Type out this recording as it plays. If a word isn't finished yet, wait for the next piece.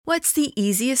What's the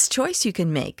easiest choice you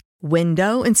can make?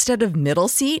 Window instead of middle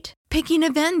seat? Picking a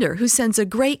vendor who sends a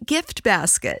great gift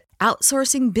basket?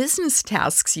 Outsourcing business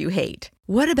tasks you hate?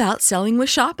 What about selling with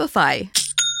Shopify?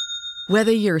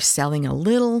 Whether you're selling a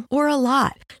little or a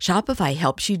lot, Shopify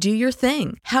helps you do your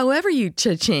thing, however you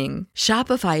cha-ching.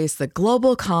 Shopify is the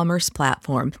global commerce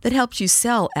platform that helps you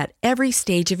sell at every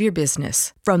stage of your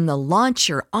business. From the launch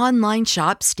your online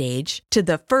shop stage to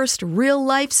the first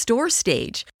real-life store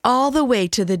stage, all the way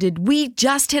to the did we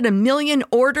just hit a million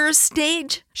orders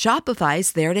stage.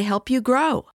 Shopify's there to help you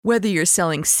grow. Whether you're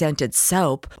selling scented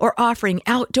soap or offering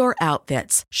outdoor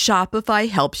outfits, Shopify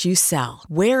helps you sell.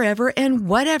 Wherever and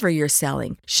whatever you're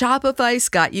selling, Shopify's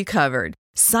got you covered.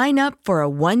 Sign up for a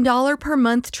 $1 per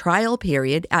month trial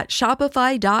period at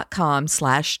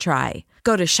shopify.com/try.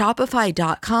 Go to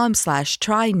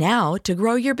shopify.com/try now to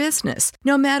grow your business,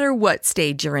 no matter what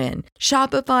stage you're in.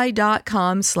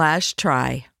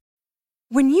 Shopify.com/try.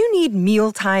 When you need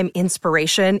mealtime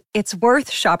inspiration, it's worth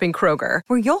shopping Kroger,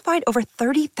 where you'll find over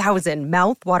 30,000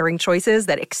 mouth-watering choices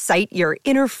that excite your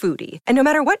inner foodie. And no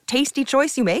matter what tasty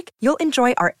choice you make, you'll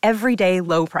enjoy our everyday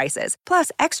low prices,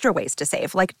 plus extra ways to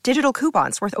save, like digital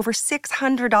coupons worth over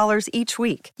 $600 each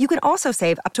week. You can also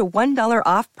save up to $1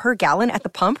 off per gallon at the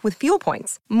pump with fuel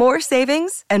points. More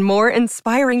savings and more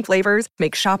inspiring flavors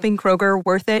make shopping Kroger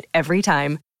worth it every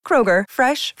time. Kroger,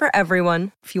 fresh for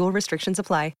everyone. Fuel restrictions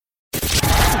apply.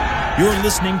 You're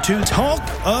listening to Talk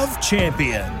of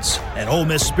Champions, an Ole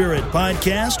Miss Spirit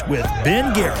podcast with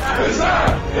Ben Garrett. It's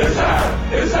time! It's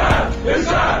time! It's time! It's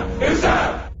time! It's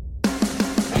time!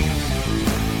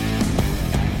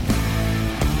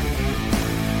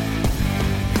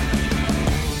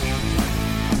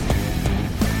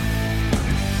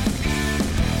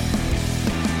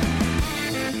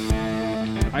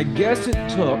 I guess it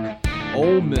took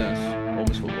Ole Miss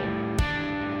football,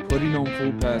 putting on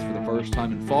full pass for the first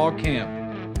time in fall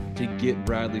camp to get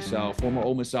Bradley Sowell, former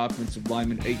Ole Miss offensive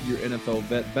lineman, 8-year NFL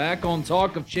vet, back on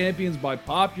Talk of Champions by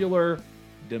popular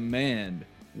demand.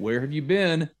 Where have you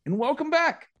been? And welcome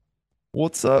back.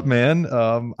 What's up, man?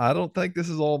 I don't think this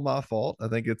is all my fault. I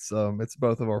think it's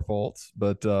both of our faults.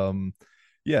 But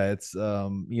yeah, it's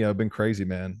been crazy,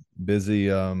 man. Busy,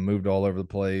 moved all over the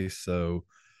place. So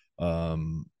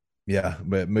yeah,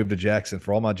 but moved to Jackson.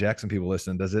 For all my Jackson people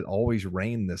listening, does it always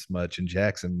rain this much in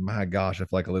Jackson? My gosh, I feel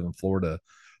like I live in Florida.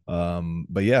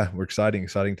 But yeah, we're exciting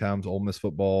times. Ole Miss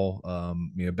football,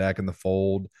 back in the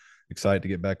fold. Excited to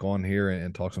get back on here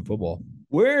and talk some football.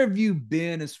 Where have you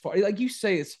been as far, like you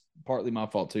say, it's partly my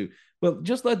fault too, but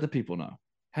just let the people know.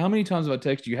 How many times have I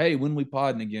texted you, hey, when we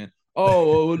podding again?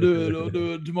 Oh, we'll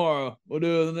do it tomorrow. We'll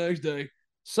do it the next day.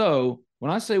 So when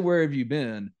I say, where have you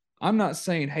been? I'm not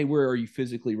saying, hey, where are you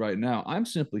physically right now? I'm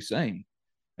simply saying,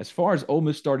 as far as Ole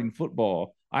Miss starting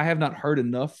football, I have not heard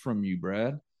enough from you,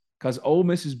 Brad, because Ole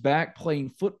Miss is back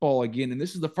playing football again. And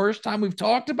this is the first time we've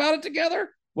talked about it together.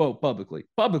 Well, publicly,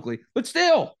 but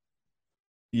still.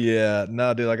 Yeah,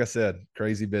 no, dude, like I said,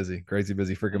 crazy busy,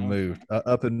 freaking moved,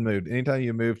 up and moved. Anytime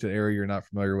you move to an area you're not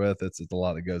familiar with, it's a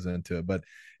lot that goes into it. But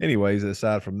anyways,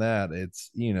 aside from that,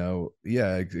 it's,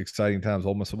 exciting times.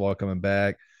 Ole Miss football coming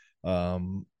back.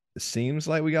 Seems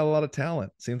like we got a lot of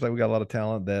talent.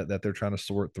 That they're trying to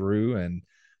sort through, and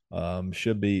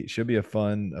should be a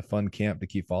fun camp to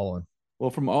keep following.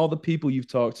 Well, from all the people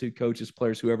you've talked to, coaches,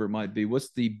 players, whoever it might be,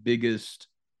 what's the biggest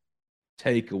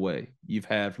takeaway you've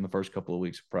had from the first couple of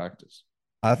weeks of practice?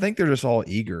 I think they're just all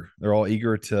eager. They're all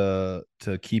eager to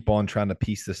keep on trying to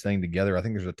piece this thing together. I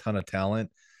think there's a ton of talent.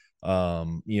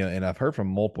 And I've heard from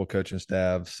multiple coaching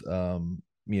staffs,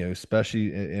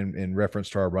 especially in reference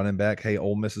to our running back. Hey,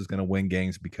 Ole Miss is going to win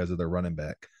games because of their running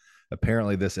back.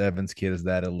 Apparently this Evans kid is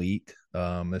that elite.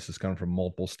 This is coming from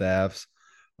multiple staffs.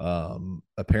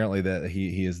 Apparently that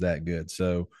he is that good.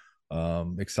 So,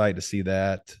 excited to see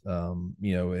that,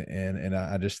 and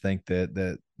I just think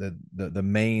that the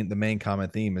main common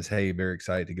theme is, hey, very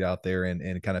excited to get out there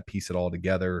and kind of piece it all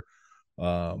together.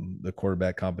 The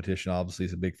quarterback competition obviously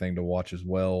is a big thing to watch as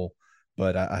well,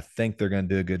 but I think they're going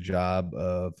to do a good job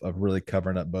of really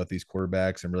covering up both these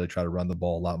quarterbacks and really try to run the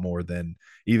ball a lot more than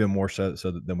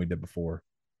than we did before.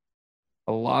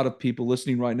 A lot of people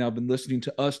listening right now have been listening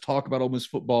to us talk about Ole Miss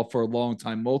football for a long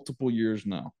time, multiple years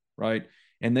now, right?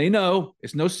 And they know,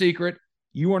 it's no secret,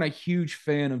 you weren't a huge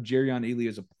fan of Jerrion Ealy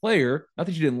as a player. Not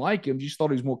that you didn't like him, you just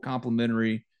thought he was more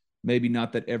complimentary, maybe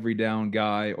not that every down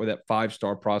guy or that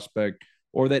 5-star prospect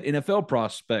or that NFL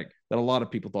prospect that a lot of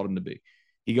people thought him to be.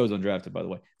 He goes undrafted, by the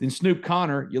way. Then Snoop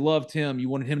Connor, you loved him. You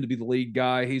wanted him to be the lead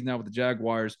guy. He's now with the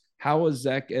Jaguars. How is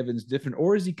Zach Evans different?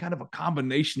 Or is he kind of a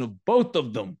combination of both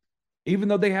of them? even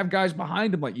though they have guys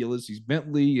behind him like Ulysses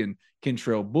Bentley and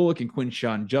Kentrell Bullock and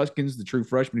Quinshawn Judkins, the true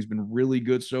freshman, who's been really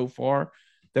good so far,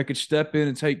 that could step in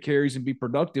and take carries and be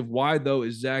productive. Why, though,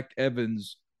 is Zach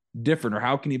Evans different, or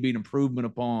how can he be an improvement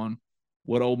upon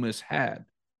what Ole Miss had?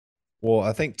 Well,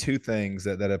 I think two things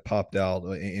that have popped out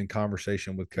in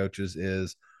conversation with coaches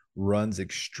is runs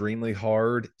extremely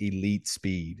hard, elite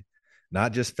speed,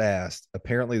 not just fast.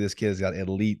 Apparently, this kid's got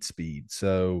elite speed.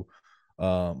 So,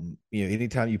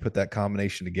 anytime you put that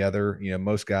combination together,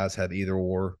 most guys have either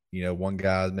or. One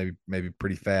guy maybe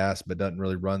pretty fast, but doesn't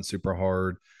really run super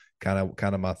hard. Kind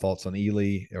of my thoughts on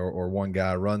Ely, or one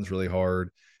guy runs really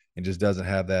hard and just doesn't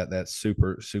have that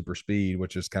super speed,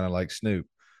 which is kind of like Snoop.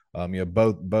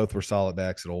 Both were solid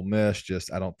backs at Ole Miss.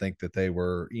 Just I don't think that they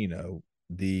were,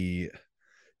 the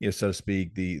so to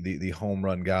speak, the home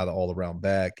run guy, the all around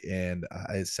back. And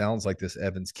it sounds like this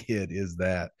Evans kid is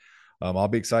that. I'll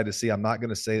be excited to see. I'm not going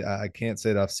to say I can't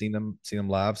say that I've seen him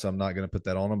live, so I'm not going to put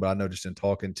that on him. But I know just in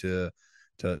talking to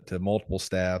multiple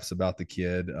staffs about the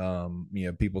kid,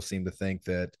 people seem to think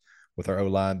that with our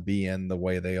O-line being the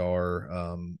way they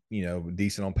are,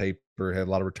 decent on paper, had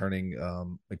a lot of returning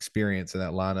experience in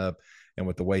that lineup, and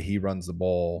with the way he runs the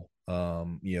ball,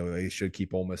 he should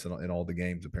keep Ole Miss in all the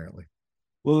games apparently.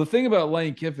 Well, the thing about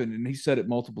Lane Kiffin, and he said it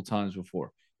multiple times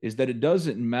before, is that it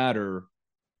doesn't matter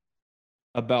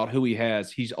about who he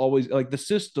has. He's always like, the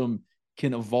system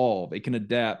can evolve, it can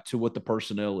adapt to what the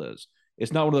personnel is.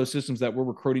 It's not one of those systems that we're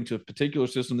recruiting to a particular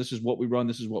system. This is what we run.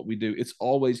 This is what we do. It's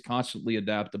always constantly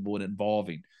adaptable and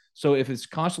evolving. So if it's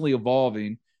constantly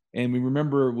evolving, and we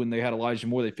remember when they had Elijah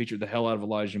Moore, they featured the hell out of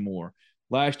Elijah Moore.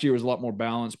 Last year was a lot more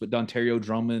balanced, but Dontario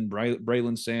Drummond,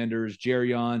 Braylon Sanders,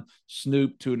 Jerrion,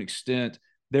 Snoop to an extent,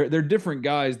 they're different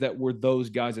guys that were those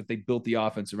guys that they built the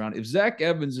offense around. If Zach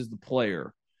Evans is the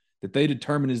player that they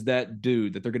determine is that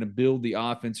dude that they're going to build the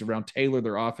offense around, tailor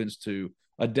their offense to,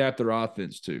 adapt their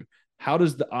offense to, how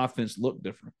does the offense look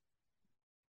different?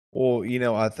 Well,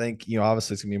 I think,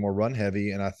 obviously it's gonna be more run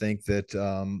heavy. And I think that,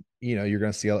 you're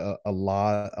going to see a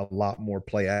lot more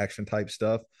play action type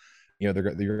stuff. You're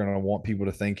going to want people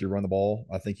to think you run the ball.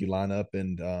 I think you line up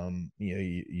and,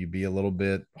 you be a little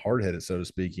bit hard headed, so to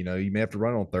speak. You may have to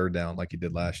run on third down like you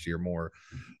did last year more.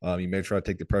 You may try to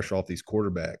take the pressure off these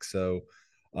quarterbacks. So,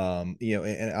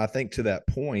 and I think to that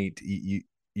point,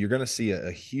 you're going to see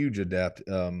a huge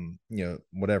adaptation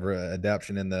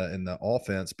in the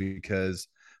offense, because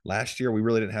last year we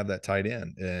really didn't have that tight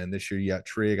end, and this year you got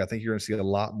Trigg. I think you're going to see a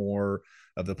lot more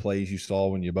of the plays you saw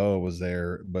when Yeboah was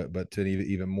there, but to an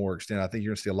even more extent, I think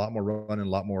you're going to see a lot more running, a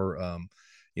lot more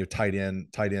tight end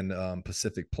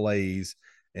Pacific plays.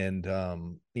 And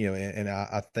and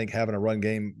I think having a run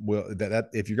game will that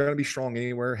if you're going to be strong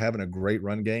anywhere, having a great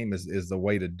run game is the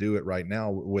way to do it right now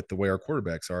with the way our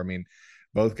quarterbacks are. I mean,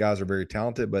 both guys are very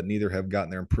talented, but neither have gotten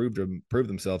there and proved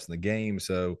themselves in the game.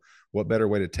 So what better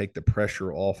way to take the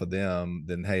pressure off of them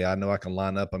than, hey, I know I can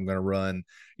line up. I'm going to run,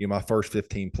 my first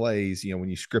 15 plays. When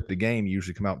you script a game, you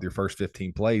usually come out with your first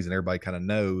 15 plays and everybody kind of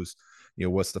knows,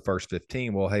 what's the first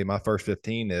 15. Well, hey, my first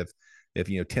 15, if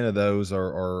 10 of those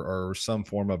are some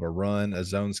form of a run, a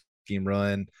zone scheme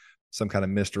run, some kind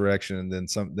of misdirection, and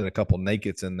then a couple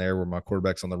nakeds in there where my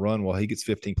quarterback's on the run, well, he gets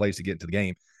 15 plays to get into the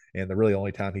game. And the really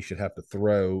only time he should have to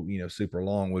throw, super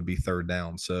long would be third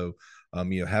down. So,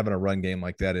 having a run game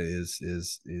like that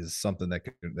is something that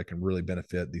can really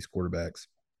benefit these quarterbacks.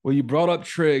 Well, you brought up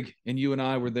Trigg, and you and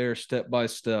I were there step by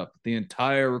step, the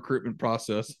entire recruitment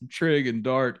process, Trigg and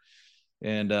Dart.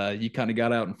 And you kind of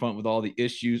got out in front with all the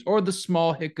issues or the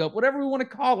small hiccup, whatever we want to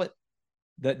call it,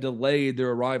 that delayed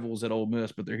their arrivals at Ole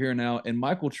Miss. But they're here now. And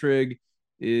Michael Trigg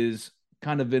is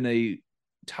kind of in a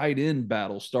tight end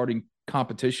battle, starting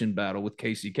competition battle with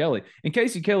Casey Kelly. And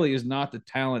Casey Kelly is not the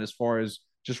talent as far as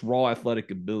just raw athletic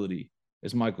ability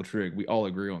as Michael Trigg. We all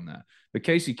agree on that. But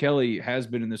Casey Kelly has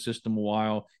been in the system a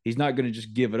while. He's not going to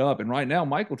just give it up. And right now,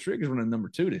 Michael Trigg is running number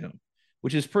 2 to him,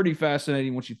 which is pretty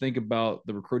fascinating once you think about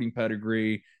the recruiting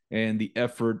pedigree and the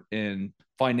effort and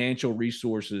financial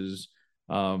resources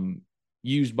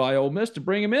used by Ole Miss to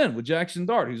bring him in with Jackson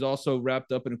Dart, who's also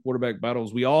wrapped up in a quarterback battle,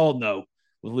 as we all know,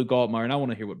 with Luke Altmaier. And I want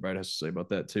to hear what Brad has to say about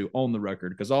that too on the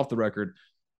record, because off the record,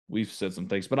 we've said some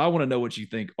things, but I want to know what you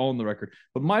think on the record.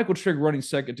 But Michael Trigg running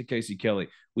second to Casey Kelly.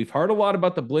 We've heard a lot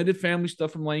about the blended family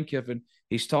stuff from Lane Kiffin.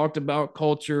 He's talked about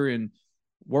culture and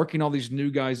working all these new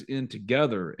guys in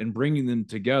together and bringing them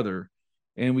together.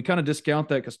 And we kind of discount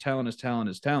that because talent is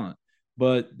talent is talent.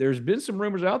 But there's been some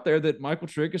rumors out there that Michael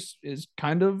Trigg is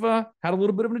kind of had a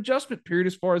little bit of an adjustment period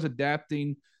as far as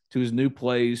adapting to his new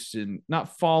place and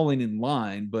not falling in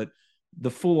line, but the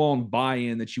full-on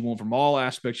buy-in that you want from all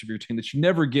aspects of your team that you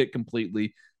never get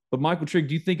completely But Michael Trigg,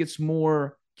 do you think it's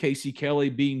more Casey Kelly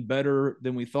being better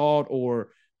than we thought, or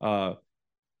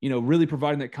really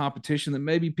providing that competition that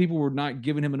maybe people were not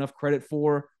giving him enough credit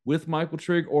for with Michael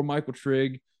Trigg, or Michael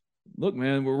Trigg, look,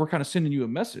 man, we're kind of sending you a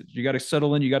message. You got to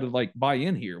settle in. You got to like buy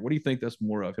in here. What do you think that's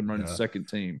more of, him running the second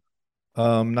team?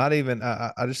 Not even.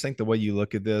 I just think the way you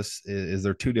look at this is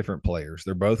they're two different players.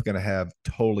 They're both going to have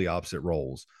totally opposite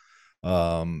roles.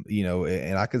 And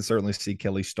I could certainly see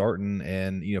Kelly starting.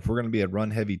 And if we're going to be a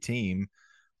run heavy team,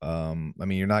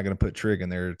 you're not going to put Trigg in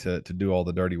there to do all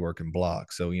the dirty work and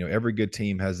block. So every good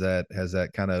team has that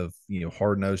kind of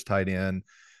hard nosed tight end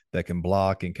that can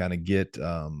block and kind of get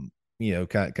kind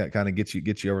of get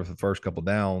you over the first couple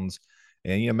downs.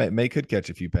 And May could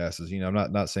catch a few passes. I'm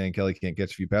not saying Kelly can't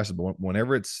catch a few passes, but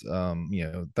whenever it's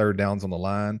third downs on the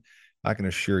line, I can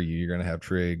assure you're going to have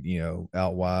Trigg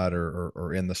out wide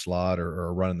or in the slot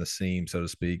or running the seam, so to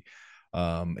speak.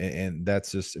 And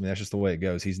that's just the way it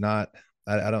goes. He's not.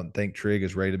 I don't think Trigg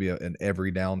is ready to be an every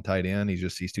down tight end.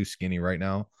 He's too skinny right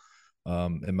now,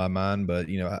 in my mind. But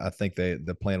I think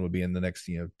the plan would be in the next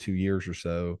 2 years or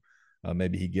so.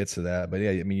 Maybe he gets to that, but yeah,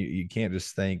 you can't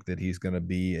just think that he's going to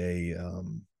be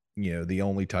the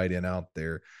only tight end out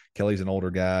there. Kelly's an older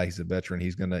guy; he's a veteran.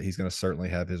 He's gonna certainly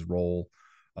have his role.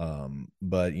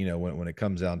 But when it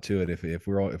comes down to it, if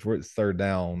we're at third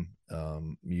down,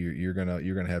 you're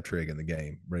gonna have Trigg in the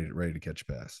game, ready to catch a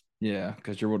pass. Yeah,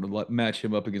 because you're going to match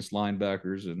him up against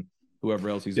linebackers and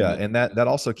whoever else he's. Yeah, and that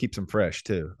also keeps him fresh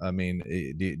too.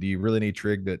 Do you really need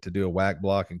Trigg to do a whack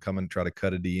block and come and try to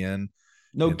cut a D in?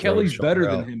 No, Kelly's better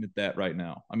than him at that right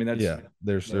now. That's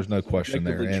there's no question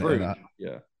there.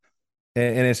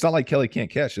 And it's not like Kelly can't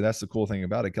catch it. That's the cool thing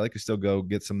about it. Kelly can still go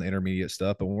get some of the intermediate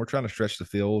stuff, but when we're trying to stretch the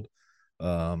field,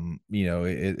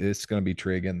 it's going to be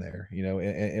Trigg in there.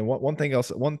 And one thing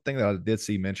that I did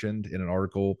see mentioned in an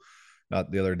article not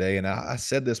the other day, and I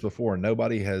said this before, and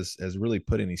nobody has really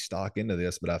put any stock into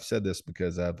this, but I've said this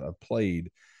because I've played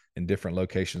in different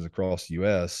locations across the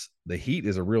U.S. The heat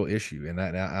is a real issue, and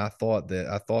I thought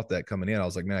that coming in, I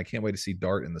was like, man, I can't wait to see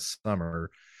Dart in the summer,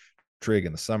 Trigg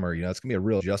in the summer. It's gonna be a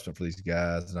real adjustment for these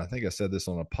guys, and I think I said this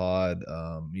on a pod,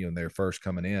 when they're first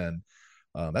coming in.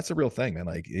 That's a real thing, man.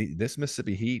 Like this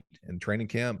Mississippi heat and training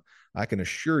camp, I can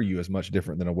assure you, is much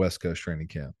different than a West Coast training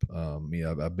camp.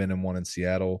 I've been in one in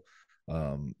Seattle.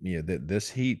 This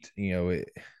heat,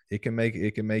 it can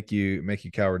make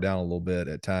you cower down a little bit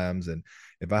at times. And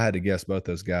if I had to guess, both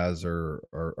those guys are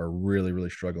really, really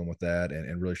struggling with that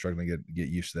and really struggling to get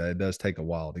used to that. It does take a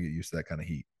while to get used to that kind of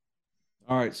heat.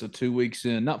 All right, so 2 weeks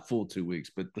in, not full 2 weeks,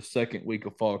 but the second week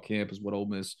of fall camp is what Ole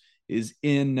Miss is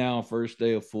in now. First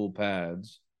day of full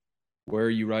pads. Where are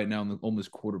you right now in the Ole Miss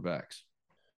quarterbacks?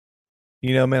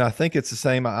 Man, I think it's the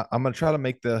same. I'm going to try to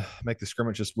make the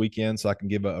scrimmage this weekend so I can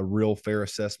give a real fair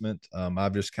assessment.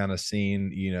 I've just kind of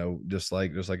seen, just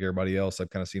like everybody else, I've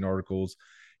kind of seen articles,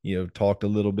 talked a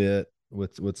little bit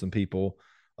with some people.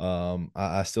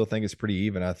 I still think it's pretty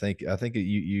even. I think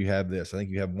you have this. I think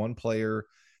you have one player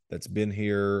that's been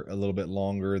here a little bit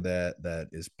longer that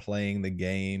is playing the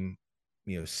game,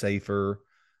 safer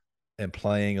and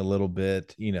playing a little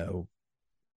bit,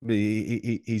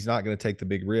 he's not going to take the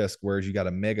big risk. Whereas you got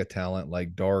a mega talent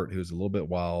like Dart, who's a little bit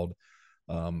wild.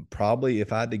 Probably,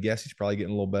 if I had to guess, he's probably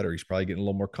getting a little better. He's probably getting a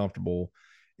little more comfortable.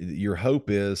 Your hope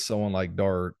is someone like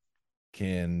Dart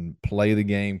can play the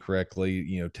game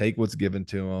correctly, take what's given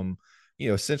to him,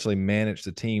 essentially manage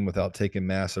the team without taking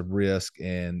massive risk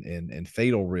and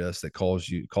fatal risk that causes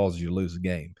you to lose the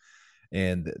game.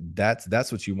 And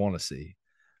that's what you want to see.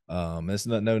 It's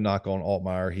no knock on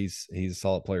Altmaier. He's a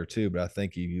solid player too, but I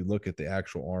think if you look at the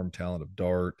actual arm talent of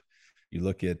Dart, you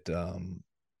look at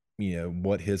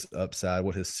what his upside,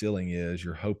 what his ceiling is,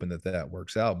 you're hoping that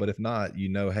works out. But if not,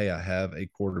 hey, I have a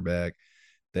quarterback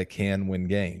that can win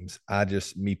games.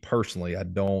 Me personally, I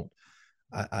don't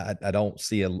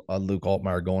see a Luke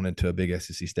Altmaier going into a big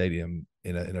SEC stadium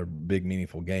in a big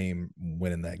meaningful game,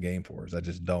 winning that game for us. I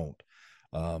just don't.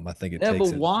 I think it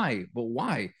takes. But why?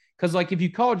 Because if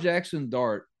you call Jackson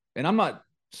Dart, and I'm not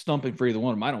stumping for either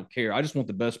one of them, I don't care. I just want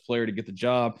the best player to get the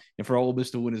job and for Ole Miss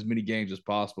to win as many games as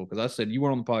possible. Because I said, you were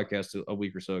on the podcast a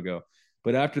week or so ago,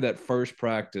 but after that first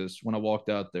practice, when I walked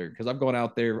out there, because I've gone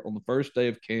out there on the first day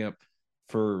of camp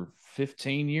for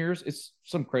 15 years, it's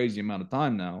some crazy amount of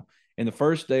time now. And the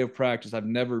first day of practice, I've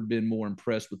never been more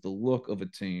impressed with the look of a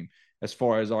team as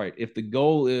far as, all right, if the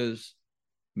goal is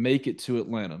make it to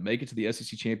Atlanta, make it to the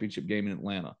SEC championship game in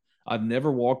Atlanta, I've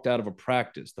never walked out of a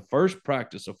practice, the first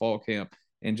practice of fall camp,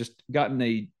 and just gotten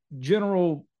a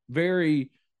general, very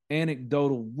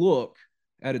anecdotal look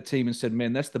at a team and said,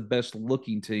 man, that's the best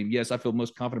looking team. Yes, I feel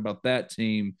most confident about that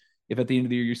team if at the end of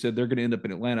the year you said they're going to end up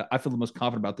in Atlanta, I feel the most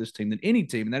confident about this team than any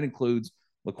team. And that includes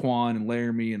Laquan and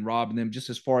Laramie and Rob and them, just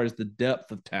as far as the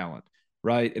depth of talent,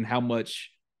 right? And how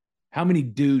many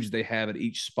dudes they have at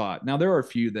each spot. Now, there are a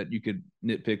few that you could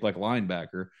nitpick, like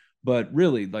linebacker, but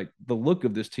really, like, the look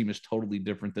of this team is totally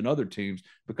different than other teams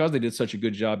because they did such a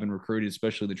good job in recruiting,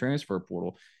 especially the transfer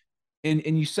portal. And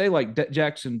you say, like,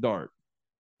 Jackson Dart,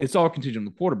 it's all contingent on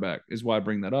the quarterback, is why I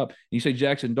bring that up. And you say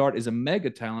Jackson Dart is a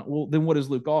mega talent. Well, then what is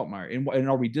Luke Altmaier? And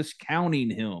are we discounting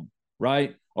him,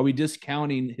 right? Are we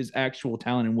discounting his actual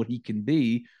talent and what he can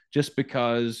be just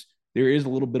because there is a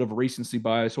little bit of a recency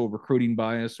bias or recruiting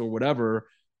bias or whatever,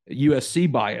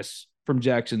 USC bias from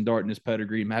Jackson Dart and his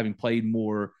pedigree and having played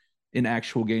more in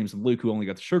actual games than Luke, who only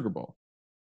got the Sugar Bowl?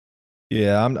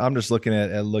 Yeah, I'm just looking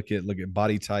at look at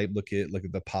body type, look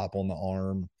at the pop on the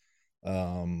arm.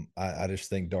 I just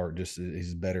think Dart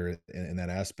he's better in that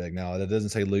aspect. Now, that doesn't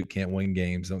say Luke can't win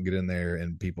games. Don't get in there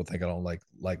and people think I don't like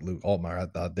Luke Altmaier.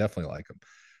 I definitely like him,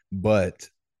 but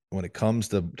when it comes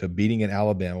to beating in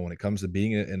Alabama, when it comes to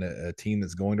being in a team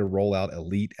that's going to roll out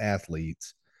elite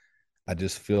athletes, I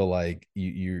just feel like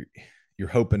you're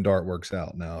hoping Dart works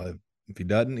out. Now, if he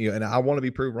doesn't, and I want to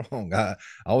be proved wrong. I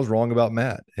was wrong about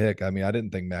Matt. Heck, I mean, I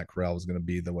didn't think Matt Corral was going to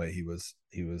be the way he was,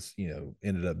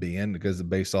 ended up being, because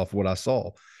based off what I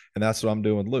saw. And that's what I'm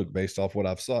doing with Luke, based off what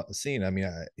I've seen. I mean,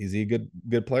 is he a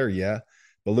good player? Yeah.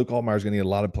 But Luke Altmaier is going to need a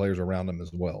lot of players around him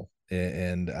as well.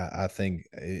 And I think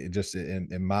it just in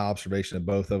my observation of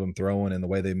both of them throwing and the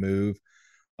way they move,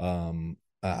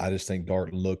 I just think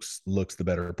Dart looks the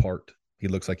better part. He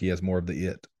looks like he has more of the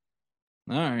it.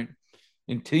 All right.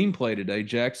 In team play today,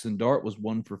 Jackson Dart was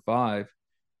 1 for 5,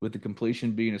 with the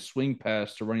completion being a swing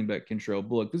pass to running back Kentrell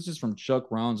Bullock. This is from Chuck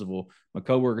Ronzaville, my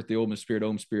coworker at the Ole Miss Spirit,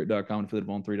 OleMissSpirit.com, and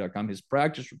affiliate.on3.com. His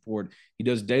practice report, he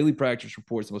does daily practice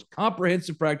reports, the most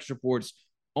comprehensive practice reports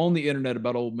on the internet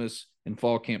about Ole Miss and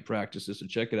fall camp practices. So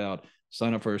check it out.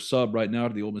 Sign up for a sub right now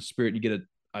to the Ole Miss Spirit. You get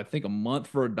I think a month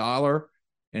for $1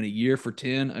 and a year for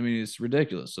 10. I mean, it's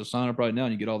ridiculous. So sign up right now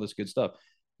and you get all this good stuff.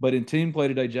 But in team play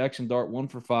today, Jackson Dart 1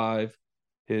 for 5.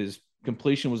 His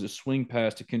completion was a swing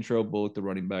pass to Kentrell Bullock, the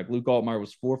running back. Luke Altmaier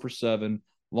was 4 for 7,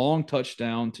 long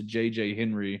touchdown to J.J.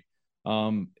 Henry.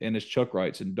 And as Chuck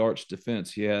writes, in Dart's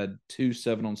defense, he had 2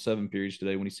 7-on-7 periods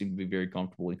today when he seemed to be very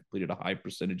comfortable and completed a high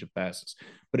percentage of passes.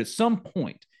 But at some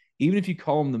point, even if you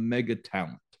call him the mega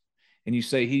talent and you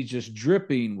say he's just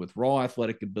dripping with raw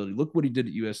athletic ability, look what he did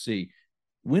at USC.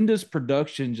 When does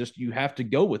production you have to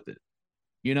go with it?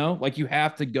 Like, you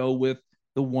have to go with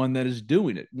the one that is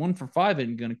doing it. 1 for 5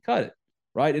 isn't going to cut it,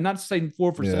 right? And not saying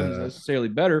 4 for 7 is necessarily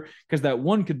better, because that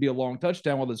 1 could be a long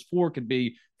touchdown, while this 4 could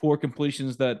be 4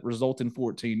 completions that result in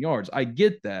 14 yards. I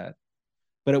get that.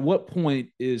 But at what point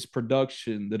is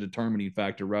production the determining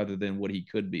factor rather than what he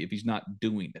could be if he's not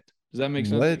doing it? Does that make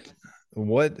sense?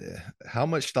 How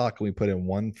much stock can we put in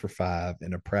 1 for 5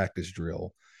 in a practice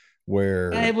drill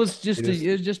where it was just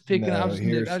picking. No, I was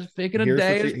just picking a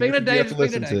day. I was picking a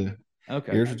day.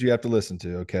 Okay. Here's what you have to listen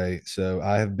to. Okay. So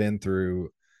I have been through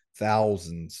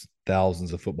thousands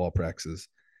of football practices,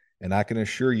 and I can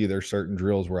assure you there's certain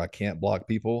drills where I can't block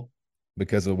people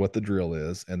because of what the drill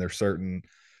is. And there's certain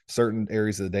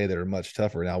areas of the day that are much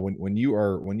tougher. Now, when you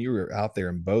are out there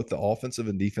and both the offensive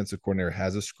and defensive coordinator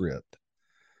has a script,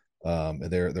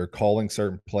 they're calling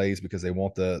certain plays because they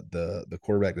want the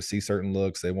quarterback to see certain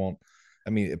looks.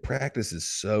 Practice is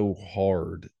so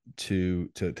hard to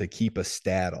keep a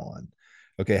stat on.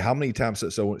 Okay, how many times?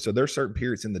 So there's certain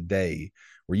periods in the day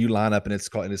where you line up and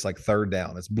it's like third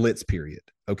down. It's blitz period.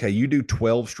 Okay, you do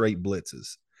 12 straight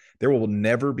blitzes. There will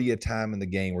never be a time in the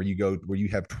game where you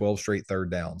have 12 straight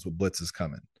third downs with blitzes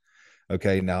coming.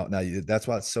 Okay, now that's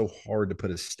why it's so hard to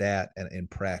put a stat in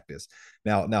practice.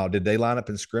 Now, did they line up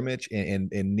in scrimmage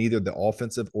and neither the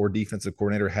offensive or defensive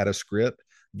coordinator had a script?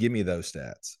 Give me those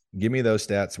stats. Give me those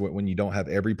stats when you don't have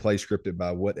every play scripted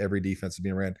by what every defense is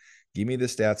being ran. Give me the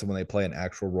stats when they play an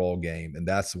actual raw game, and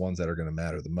that's the ones that are going to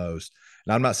matter the most.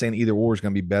 And I'm not saying either or is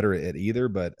going to be better at either,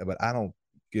 but I don't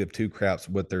give two craps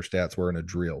what their stats were in a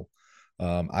drill.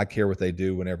 I care what they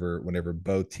do whenever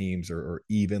both teams are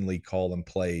evenly calling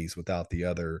plays without the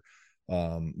other,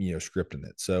 scripting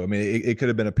it. So, I mean, it could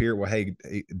have been a period where, hey,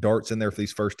 Dart's in there for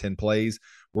these first 10 plays.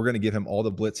 We're going to give him all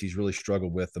the blitz he's really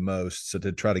struggled with the most, so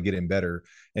to try to get him better.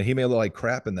 And he may look like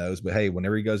crap in those, but hey,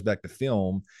 whenever he goes back to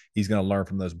film, he's going to learn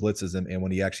from those blitzes. And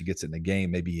when he actually gets it in the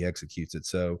game, maybe he executes it.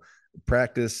 So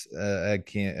practice,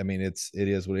 it's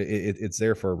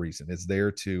there for a reason. It's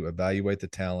there to evaluate the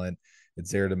talent.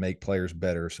 It's there to make players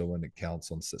better. So when it counts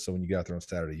so when you get out there on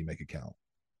Saturday, you make it count.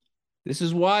 This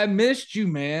is why I missed you,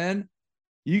 man.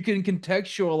 You can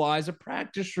contextualize a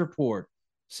practice report.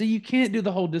 See, you can't do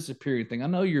the whole disappearing thing. I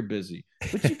know you're busy,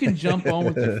 but you can jump on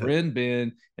with your friend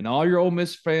Ben and all your Ole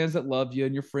Miss fans that love you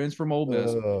and your friends from Ole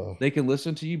Miss. They can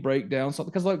listen to you break down something.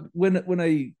 Because like when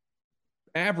a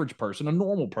average person, a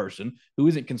normal person who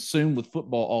isn't consumed with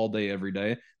football all day, every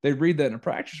day, they read that in a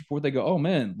practice report, they go, oh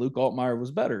man, Luke Altmaier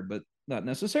was better, but not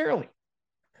necessarily.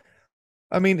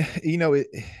 I mean,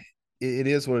 it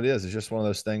is what it is. It's just one of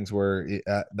those things where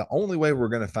the only way we're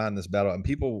going to find this battle, and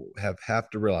people have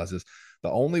to realize this, the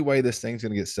only way this thing's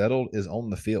going to get settled is on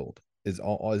the field, is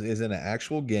in an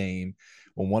actual game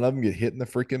when one of them get hit in the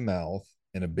freaking mouth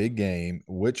in a big game.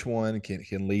 Which one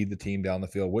can lead the team down the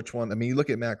field? Which one? I mean, you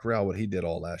look at Matt Corral, what he did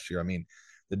all last year. I mean,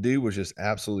 the dude was just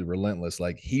absolutely relentless.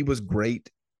 Like, he was great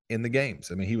in the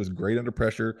games. I mean, he was great under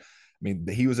pressure. I mean,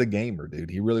 he was a gamer, dude.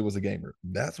 He really was a gamer.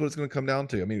 That's what it's going to come down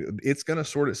to. I mean, it's going to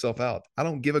sort itself out. I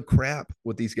don't give a crap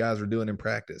what these guys are doing in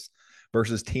practice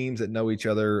versus teams that know each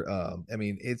other. I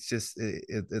mean, it's just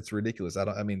it's ridiculous.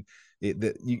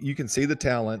 You can see the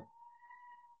talent.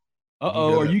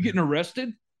 Uh-oh, are you getting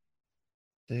arrested?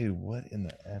 Dude, what in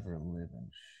the ever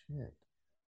living shit?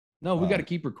 No, we got to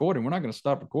keep recording. We're not going to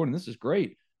stop recording. This is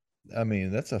great. I mean,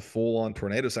 that's a full-on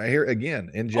tornado. So I hear again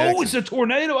in Jackson. Oh, it's a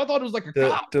tornado. I thought it was like a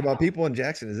cop. To my people in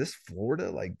Jackson, is this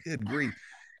Florida? Like, good grief.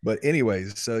 But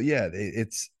anyways, so yeah,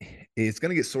 it's going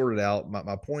to get sorted out.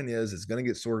 My point is, it's going to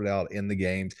get sorted out in the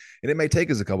games, and it may take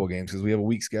us a couple of games because we have a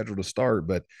week schedule to start.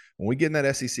 But when we get in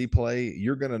that SEC play,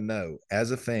 you're going to know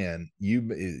as a fan.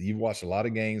 You've watched a lot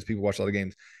of games. People watch a lot of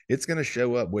games. It's going to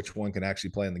show up which one can actually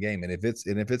play in the game, and if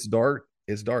it's Dart,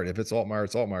 it's Dart. If it's Altmaier,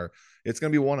 it's Altmaier. It's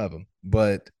going to be one of them,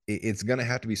 but it's going to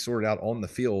have to be sorted out on the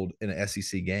field in an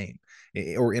SEC game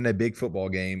or in a big football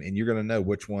game, and you're going to know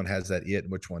which one has that it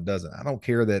and which one doesn't. I don't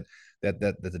care that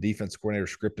the defense coordinator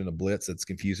scripting a blitz that's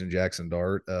confusing Jackson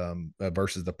Dart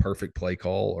versus the perfect play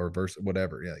call or versus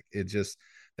whatever. Yeah, it just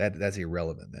that's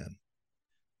irrelevant, man.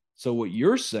 So what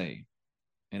you're saying,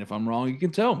 and if I'm wrong, you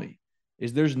can tell me,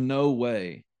 is there's no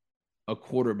way a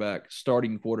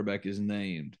starting quarterback is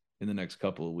named in the next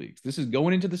couple of weeks. This is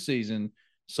going into the season.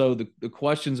 So the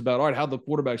questions about, all right, how the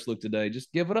quarterbacks look today,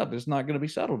 just give it up. It's not going to be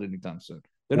settled anytime soon.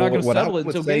 They're not going to settle it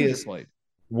until games are played.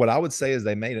 What I would say is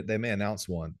they may announce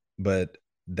one, but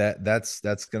that's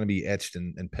going to be etched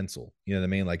in pencil. You know what I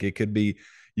mean? Like, it could be,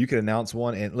 you could announce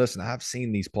one. And listen, I've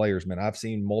seen these players, man. I've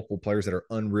seen multiple players that are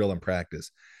unreal in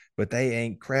practice, but they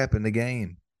ain't crap in the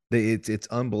game. It's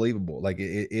unbelievable. Like,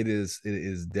 it is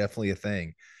definitely a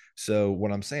thing. So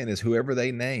what I'm saying is, whoever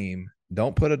they name,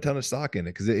 don't put a ton of stock in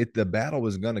it, because the battle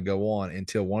is going to go on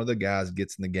until one of the guys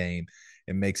gets in the game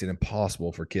and makes it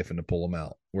impossible for Kiffin to pull them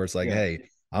out. Where it's like, hey,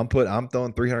 I'm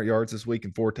throwing 300 yards this week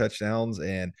and 4 touchdowns,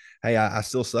 and hey, I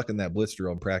still suck in that blitz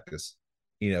drill in practice,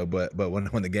 but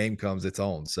when the game comes, it's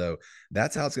on. So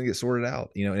that's how it's going to get sorted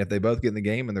out, and if they both get in the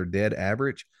game and they're dead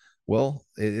average, well,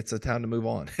 it's a time to move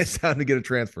on. It's time to get a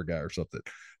transfer guy or something.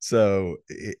 So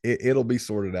it'll be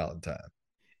sorted out in time.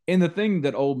 And the thing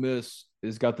that Ole Miss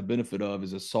has got the benefit of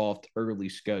is a softish early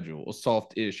schedule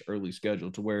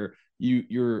to where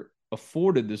you're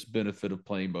afforded this benefit of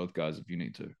playing both guys if you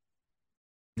need to.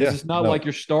 Yeah, it's not like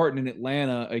you're starting in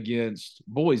Atlanta against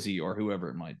Boise or whoever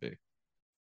it might be.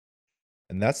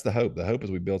 And that's the hope. The hope is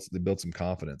we build some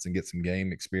confidence and get some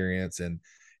game experience, and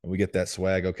we get that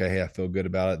swag. Okay, hey, I feel good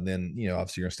about it. And then,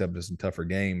 obviously you're gonna step into some tougher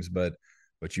games, but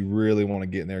you really want to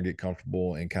get in there and get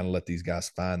comfortable and kind of let these guys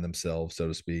find themselves, so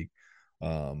to speak.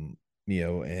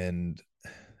 And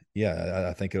yeah,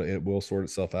 I think it will sort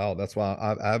itself out. That's why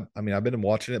I've been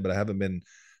watching it, but I haven't been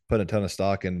putting a ton of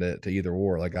stock into either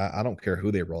or. Like, I don't care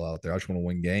who they roll out there. I just want to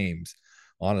win games,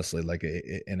 honestly. Like,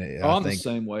 I'm the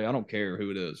same way. I don't care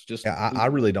who it is. Just I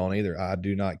really don't either. I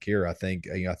do not care. I think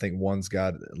I think one's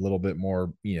got a little bit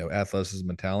more athleticism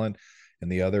and talent,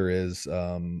 and the other is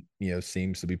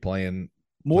seems to be playing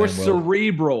more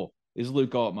cerebral. Is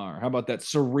Luke Altmaier? How about that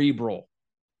cerebral?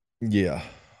 Yeah.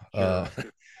 Sure.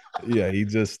 Yeah, he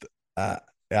just I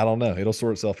don't know. It'll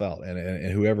sort itself out,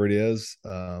 and whoever it is,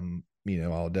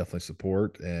 I'll definitely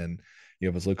support. And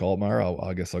if it's Luke Altmaier,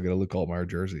 I guess I'll get a Luke Altmaier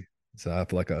jersey. So I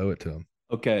feel like I owe it to him.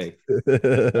 Okay,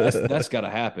 that's got to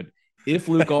happen. If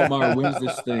Luke Altmaier wins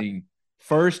this thing,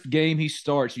 first game he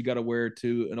starts, you got to wear it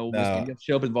to an Ole Miss game. You have to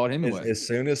show up and vote him away. As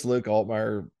soon as Luke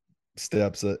Altmaier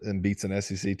steps and beats an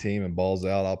SEC team and balls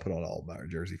out, I'll put on an Altmaier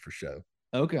jersey for show.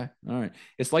 Okay. All right.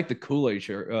 It's like the Kool-Aid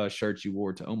shirts you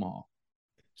wore to Omaha.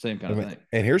 Same kind of thing.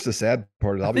 And here's the sad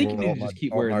part. I'll be wearing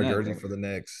Altmaier jersey for the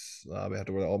next I'll have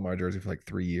to wear the Altmaier jersey for like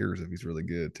 3 years if he's really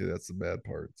good too. That's the bad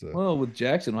part. So. Well, with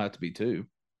Jackson, it'll have to be 2.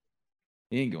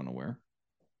 He ain't going nowhere.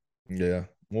 Yeah.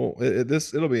 Well,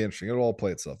 it'll be interesting. It'll all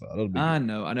play itself out. I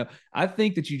know. I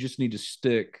think that you just need to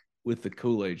stick with the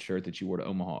Kool-Aid shirt that you wore to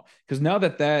Omaha. Because now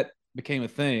that became a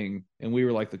thing and we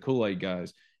were like the Kool-Aid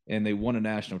guys and they won a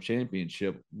national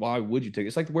championship, why would you take it?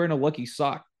 It's like wearing a lucky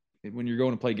sock when you're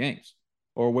going to play games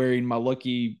or wearing my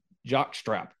lucky jock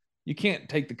strap. You can't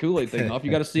take the Kool-Aid thing off.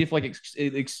 You got to see if like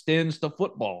it extends to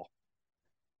football.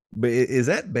 But is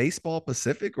that baseball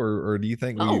specific, or do you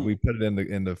think we put it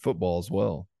into football as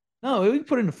well? No, we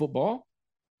put it into football.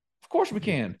 Of course we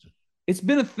can. It's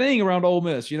been a thing around Ole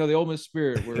Miss, the Ole Miss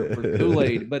spirit for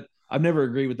Kool-Aid, but I've never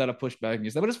agreed with that. I pushed back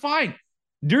against that, but it's fine.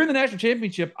 During the national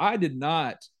championship, I did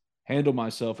not handle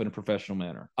myself in a professional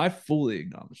manner. I fully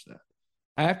acknowledge that.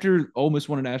 After Ole Miss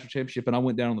won a national championship and I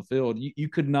went down on the field, you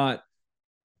could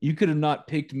have not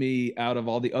picked me out of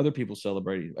all the other people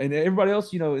celebrating. And everybody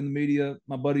else, in the media,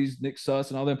 my buddies, Nick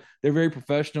Suss and all them, they're very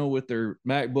professional with their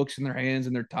MacBooks in their hands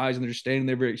and their ties, and they're just standing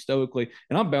there very stoically.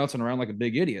 And I'm bouncing around like a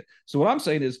big idiot. So what I'm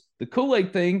saying is the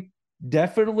Kool-Aid thing,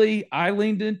 definitely I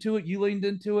leaned into it, you leaned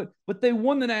into it, but they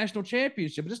won the national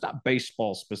championship. It's not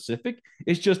baseball specific.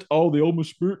 It's just, the Ole Miss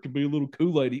spirit can be a little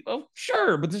Kool-Aid. Oh,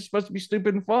 sure, but this is supposed to be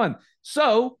stupid and fun.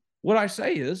 So what I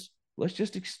say is, let's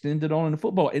just extend it on into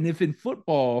football. And if in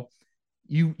football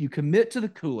you commit to the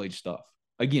Kool-Aid stuff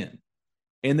again,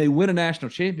 and they win a national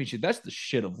championship, that's the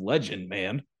shit of legend,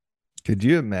 man. Could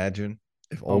you imagine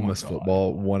if Ole Miss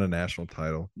football won a national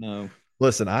title? No.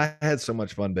 Listen, I had so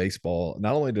much fun baseball.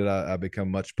 Not only did I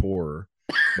become much poorer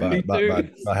by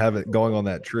having going on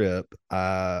that trip,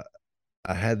 I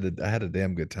had a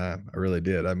damn good time. I really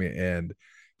did. I mean, and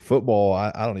football,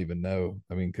 I don't even know.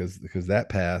 I mean, because that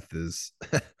path is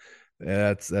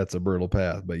that's a brutal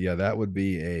path. But yeah, that would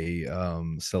be a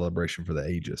celebration for the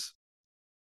ages.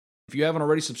 If you haven't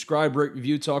already subscribed, rate,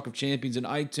 review Talk of Champions in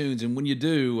iTunes, and when you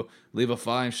do, leave a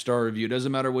 5-star review. It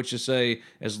doesn't matter what you say,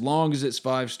 as long as it's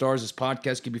 5 stars. This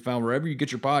podcast can be found wherever you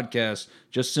get your podcasts.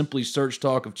 Just simply search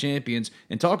Talk of Champions.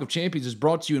 And Talk of Champions is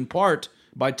brought to you in part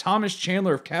by Thomas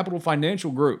Chandler of Capital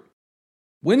Financial Group.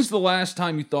 When's the last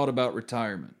time you thought about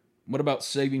retirement? What about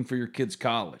saving for your kids'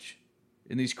 college?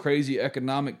 In these crazy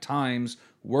economic times,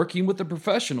 working with a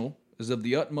professional is of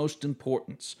the utmost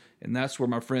importance, and that's where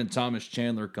my friend Thomas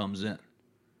Chandler comes in.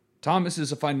 Thomas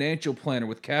is a financial planner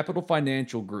with Capital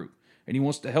Financial Group, and he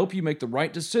wants to help you make the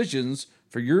right decisions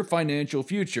for your financial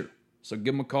future. So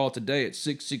give him a call today at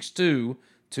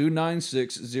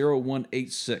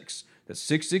 662-296-0186. That's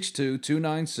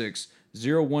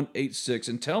 662-296-0186,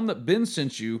 and tell him that Ben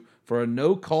sent you for a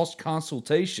no-cost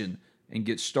consultation and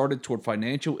get started toward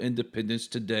financial independence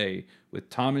today with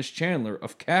Thomas Chandler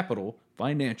of Capital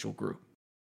Financial Group.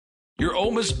 Your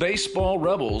Ole Miss baseball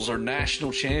Rebels are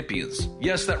national champions.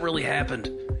 Yes, that really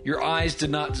happened. Your eyes did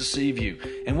not deceive you.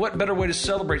 And what better way to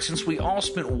celebrate since we all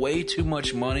spent way too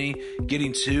much money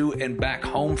getting to and back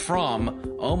home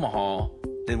from Omaha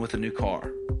than with a new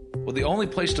car? Well, the only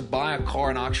place to buy a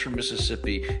car in Oxford,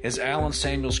 Mississippi is Allen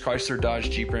Samuels Chrysler Dodge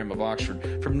Jeep Ram of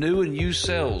Oxford. From new and used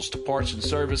sales to parts and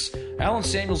service, Allen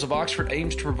Samuels of Oxford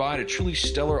aims to provide a truly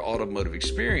stellar automotive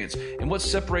experience. And what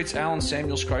separates Allen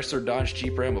Samuels Chrysler Dodge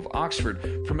Jeep Ram of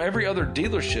Oxford from every other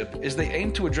dealership is they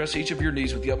aim to address each of your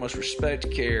needs with the utmost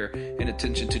respect, care, and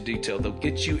attention to detail. They'll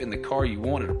get you in the car you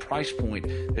want at a price point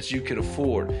that you can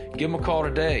afford. Give them a call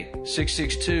today,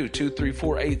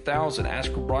 662-234-8000.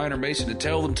 Ask for Brian or Mason to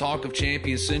tell them Talk of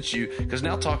Champions sent you, because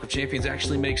now Talk of Champions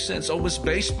actually makes sense. Ole Miss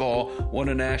baseball won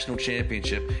a national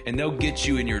championship, and they'll get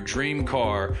you in your dream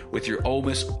car with your Ole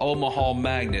Miss Omaha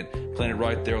magnet planted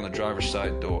right there on the driver's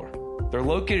side door. They're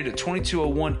located at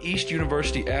 2201 East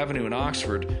University Avenue in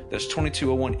Oxford. That's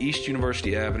 2201 East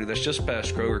University Avenue. That's just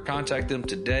past Kroger. Contact them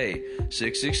today,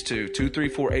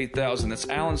 662-234-8000. That's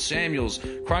Allen Samuels,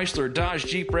 Chrysler Dodge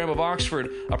Jeep Ram of Oxford,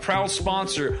 a proud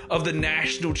sponsor of the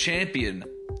national champion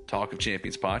Talk of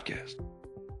Champions podcast.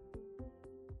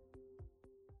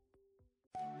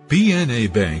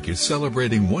 BNA Bank is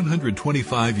celebrating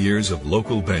 125 years of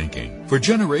local banking. For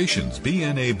generations,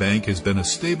 BNA Bank has been a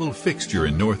stable fixture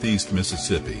in Northeast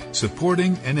Mississippi,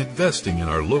 supporting and investing in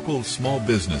our local small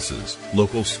businesses,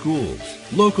 local schools,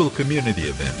 local community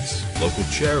events, local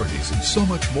charities, and so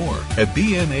much more. At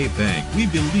BNA Bank, we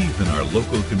believe in our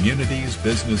local communities,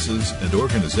 businesses, and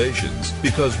organizations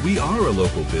because we are a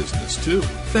local business too.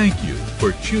 Thank you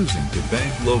for choosing to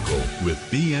bank local with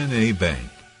BNA Bank.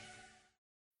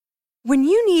 When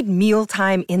you need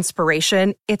mealtime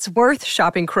inspiration, it's worth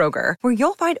shopping Kroger, where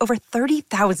you'll find over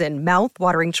 30,000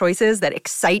 mouth-watering choices that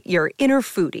excite your inner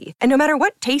foodie. And no matter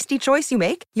what tasty choice you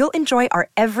make, you'll enjoy our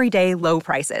everyday low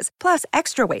prices, plus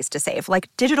extra ways to save,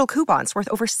 like digital coupons worth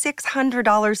over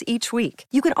 $600 each week.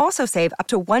 You can also save up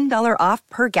to $1 off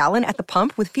per gallon at the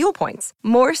pump with fuel points.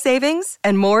 More savings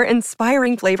and more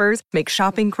inspiring flavors make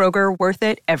shopping Kroger worth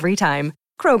it every time.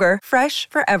 Kroger, fresh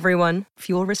for everyone.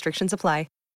 Fuel restrictions apply.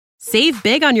 Save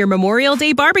big on your Memorial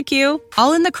Day barbecue,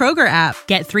 all in the Kroger app.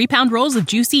 Get 3-pound rolls of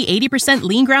juicy 80%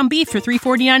 lean ground beef for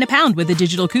 $3.49 a pound with a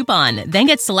digital coupon. Then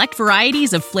get select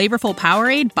varieties of flavorful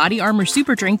Powerade, Body Armor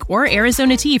Super Drink, or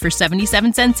Arizona tea for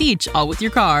 77 cents each, all with your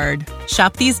card.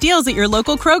 Shop these deals at your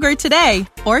local Kroger today,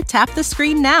 or tap the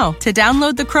screen now to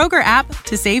download the Kroger app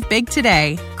to save big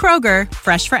today. Kroger,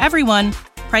 fresh for everyone.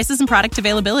 Prices and product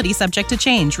availability subject to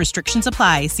change. Restrictions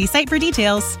apply. See site for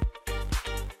details.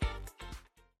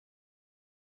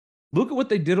 Look at what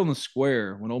they did on the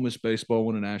square when Ole Miss baseball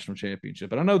won a national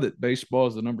championship. And I know that baseball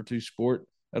is the number 2 sport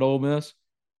at Ole Miss.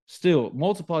 Still,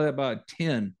 multiply that by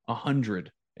 10,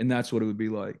 100, and that's what it would be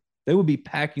like. They would be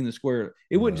packing the square.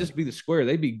 It wouldn't just be the square.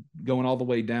 They'd be going all the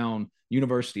way down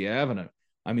University Avenue.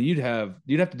 I mean, you'd have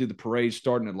to do the parade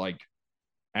starting at like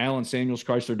Allen Samuels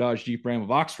Chrysler Dodge Jeep Ram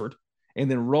of Oxford,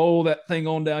 and then roll that thing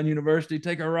on down University,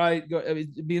 take a right. Go, I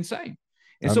mean, it'd be insane.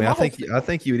 And I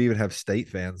think you would even have state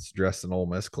fans dressed in Ole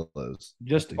Miss clothes.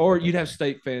 Or you'd have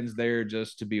state fans there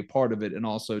just to be a part of it and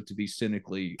also to be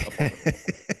cynically a part of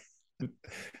it.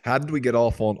 How did we get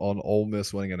off on Ole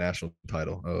Miss winning a national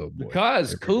title? Oh boy.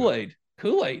 Because Kool-Aid.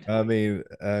 I mean,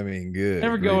 good.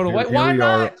 Never going away. Here Why we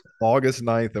not? are, August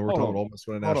 9th, and we're talking Ole Miss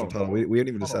winning a national title. We haven't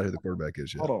even decided who the quarterback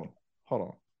is yet. Hold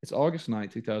on. It's August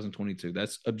 9th, 2022.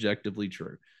 That's objectively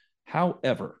true.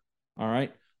 However, all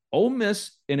right, Ole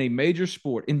Miss in a major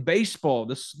sport, in baseball,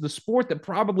 the sport that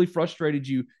probably frustrated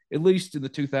you, at least in the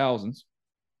 2000s,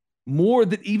 more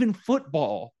than even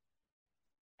football,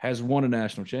 has won a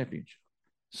national championship.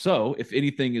 So if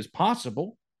anything is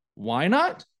possible, why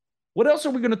not? What else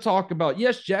are we going to talk about?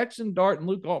 Yes, Jackson Dart and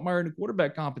Luke Altmaier in the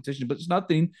quarterback competition, but it's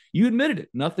nothing. You admitted it.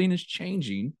 Nothing is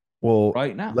changing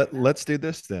right now. Let's do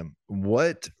this then.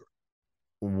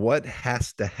 What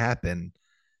has to happen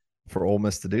for Ole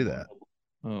Miss to do that?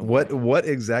 What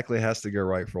exactly has to go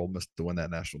right for Ole Miss to win that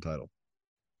national title?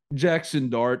 Jackson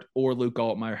Dart or Luke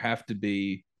Altmaier have to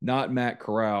be not Matt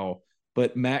Corral,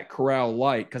 but Matt Corral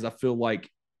light, because I feel like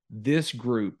this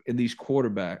group and these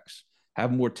quarterbacks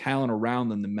have more talent around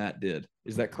them than Matt did.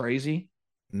 Is that crazy?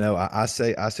 No, I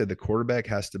say the quarterback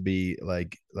has to be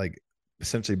like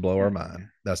essentially blow our mind.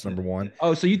 That's number one.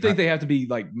 Oh, so you think they have to be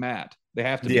like Matt? They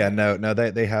have to be. Yeah, no,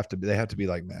 they have to be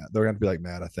like Matt. They're going to be like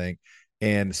Matt, I think.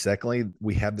 And secondly,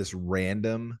 we have this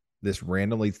randomly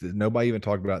nobody even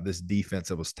talked about this defense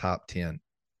that was top 10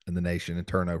 in the nation in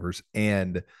turnovers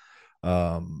and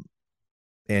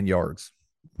yards.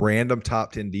 Random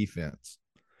top 10 defense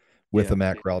with a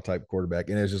Matt Corral type quarterback.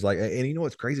 And it's just like, and you know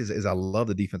what's crazy is I love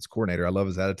the defense coordinator. I love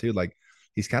his attitude. Like,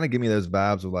 he's kind of giving me those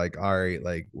vibes of like, all right,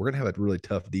 like we're gonna have a really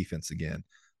tough defense again.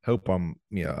 I hope I'm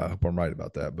right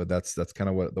about that. But that's kind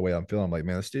of the way I'm feeling. I'm like,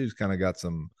 man, this dude's kind of got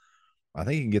some. I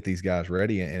think he can get these guys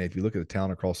ready. And if you look at the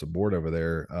talent across the board over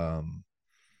there,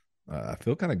 I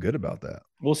feel kind of good about that.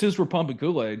 Well, since we're pumping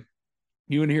Kool-Aid,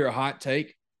 you want to hear a hot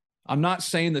take? I'm not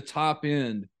saying the top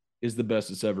end is the best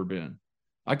it's ever been.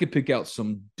 I could pick out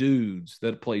some dudes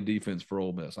that play defense for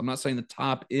Ole Miss. I'm not saying the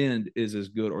top end is as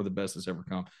good or the best that's ever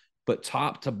come, but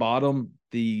top to bottom,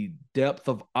 the depth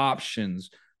of options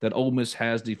that Ole Miss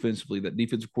has defensively, that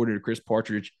defensive coordinator Chris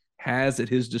Partridge has at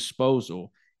his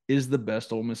disposal, is the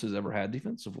best Ole Miss has ever had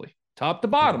defensively. Top to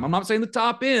bottom. I'm not saying the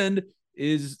top end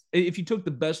is, if you took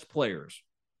the best players,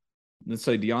 let's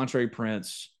say DeAndre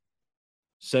Prince,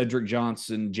 Cedric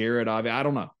Johnson, Jared Ivey, I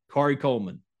don't know, Kari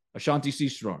Coleman, Ashanti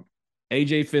C-Strong,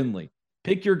 AJ Finley,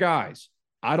 pick your guys.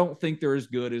 I don't think they're as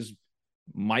good as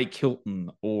Mike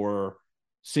Hilton or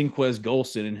Sinquez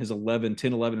Golson in his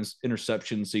 10, 11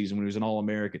 interception season when he was an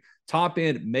All-American. Top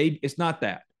end, maybe it's not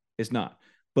that. It's not.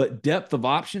 But depth of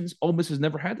options, Ole Miss has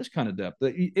never had this kind of depth.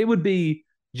 It would be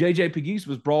J.J. Pegues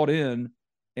was brought in,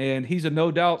 and he's a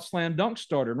no-doubt slam dunk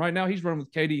starter. And right now he's running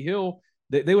with K.D. Hill.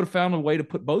 They would have found a way to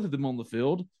put both of them on the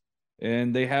field,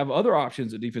 and they have other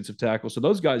options at defensive tackle, so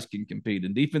those guys can compete.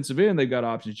 In defensive end, they've got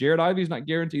options. Jared Ivey's not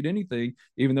guaranteed anything,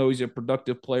 even though he's a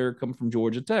productive player coming from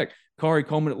Georgia Tech. Kari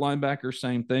Coleman at linebacker,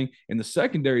 same thing. In the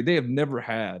secondary, they have never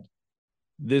had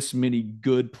this many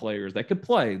good players that could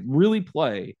really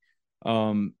play,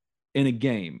 in a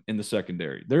game in the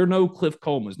secondary. There are no Cliff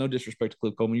Coleman's. No disrespect to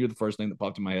Cliff Coleman. You're the first name that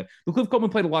popped in my head. But Cliff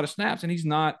Coleman played a lot of snaps, and he's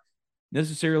not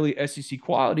necessarily SEC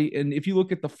quality. And if you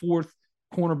look at the fourth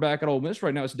cornerback at Ole Miss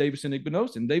right now, it's Davison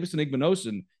Igbinosun. Davison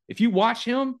Igbinosun, if you watch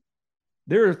him,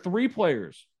 there are 3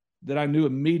 players that I knew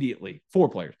immediately. 4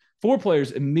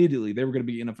 players immediately they were going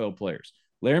to be NFL players.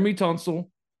 Laramie Tunsil,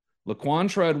 Laquan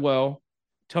Treadwell,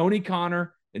 Tony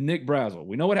Connor, and Nick Brazel.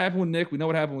 We know what happened with Nick. We know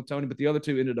what happened with Tony, but the other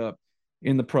 2 ended up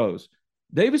in the pros.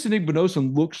 Davison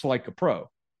Igbinosun looks like a pro.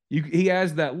 He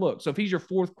has that look. So if he's your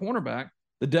 4th cornerback,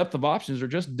 the depth of options are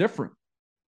just different.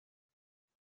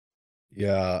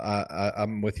 Yeah,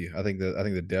 I'm with you. I think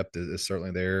the depth is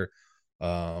certainly there.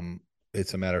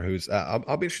 It's a matter of who's.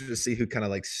 I'll be interested to see who kind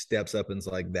of like steps up and's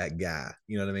like that guy.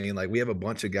 You know what I mean? Like we have a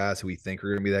bunch of guys who we think are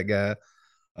going to be that guy.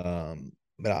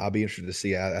 But I'll be interested to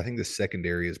see. I think the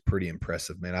secondary is pretty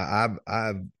impressive, man.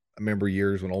 I remember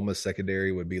years when Ole Miss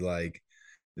secondary would be like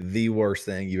the worst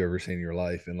thing you've ever seen in your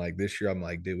life, and like this year, I'm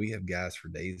like, dude, we have guys for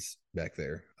days back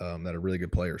there that are really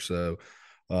good players. So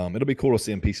it'll be cool to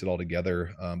see them piece it all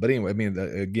together. But anyway, I mean,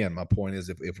 again, my point is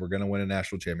if we're going to win a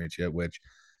national championship, which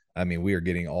I mean, we are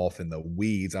getting off in the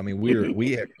weeds. I mean,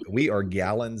 we are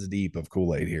gallons deep of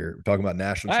Kool-Aid here. We're talking about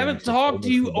national. I haven't talked to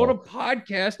you on a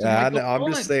podcast. Yeah, I know. I'm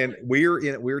just saying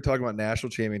we're talking about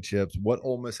national championships. What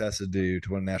Ole Miss has to do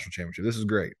to win a national championship. This is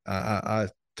great. I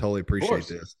totally appreciate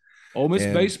this. Ole Miss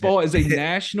baseball is a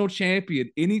national champion.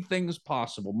 Anything is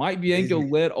possible. Mike Bianco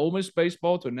led Ole Miss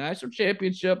baseball to a national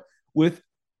championship with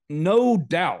no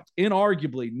doubt,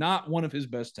 inarguably, not one of his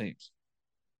best teams.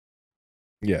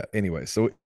 Yeah. Anyway, so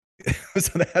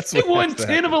that's they won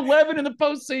 10 of 11 in the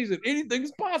postseason.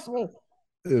 Anything's possible.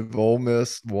 If Ole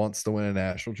Miss wants to win a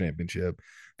national championship,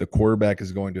 the quarterback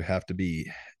is going to have to be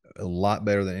a lot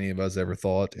better than any of us ever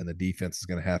thought, and the defense is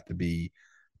going to have to be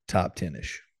top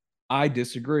 10-ish. I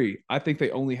disagree. I think they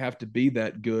only have to be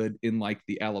that good in like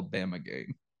the Alabama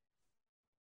game.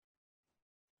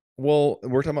 Well,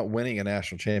 we're talking about winning a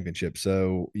national championship,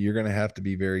 so you're going to have to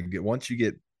be very good. Once you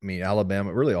get, I mean,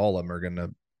 Alabama, really all of them are going to,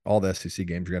 all the SEC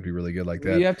games are going to be really good like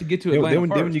that. You have to get to Atlanta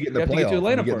first. Then when you get in the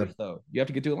playoff, though. You have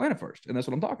to get to Atlanta first, and that's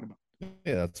what I'm talking about.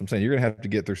 Yeah, that's what I'm saying. You're going to have to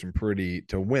get through some pretty,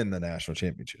 to win the national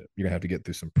championship, you're going to have to get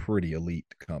through some pretty elite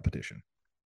competition.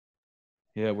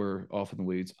 Yeah, we're off in the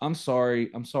weeds. I'm sorry.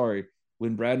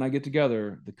 When Brad and I get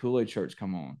together, the Kool-Aid shirts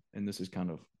come on, and this is kind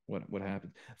of what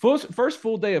happened. First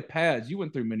full day of pads. You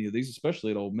went through many of these,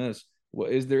 especially at Ole Miss.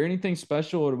 Is there anything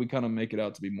special, or do we kind of make it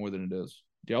out to be more than it is?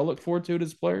 Do y'all look forward to it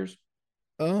as players?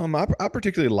 I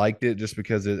particularly liked it just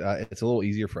because it's a little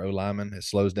easier for O linemen. It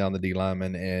slows down the D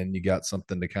linemen, and you got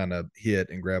something to kind of hit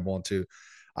and grab onto.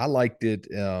 I liked it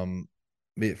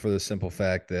for the simple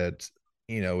fact that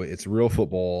it's real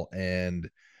football, and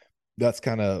that's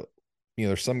kind of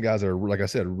there's some guys that are, like I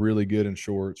said, really good in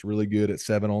shorts, really good at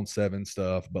 7-on-7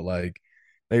 stuff, but like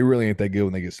they really ain't that good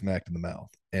when they get smacked in the mouth.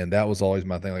 And that was always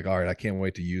my thing. Like, all right, I can't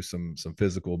wait to use some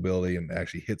physical ability and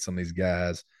actually hit some of these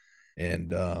guys,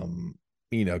 and kind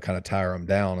of tire them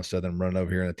down instead of them running over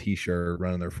here in a t-shirt,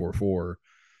 running their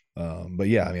 4.4. But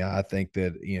yeah, I mean, I think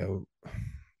that,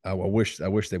 I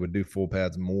wish they would do full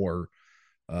pads more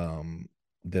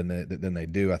than they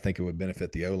do. I think it would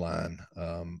benefit the O-line.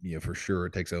 For sure.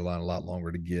 It takes O-line a lot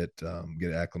longer to get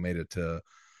acclimated to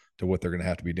what they're going to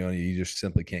have to be doing. You just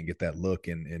simply can't get that look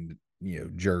in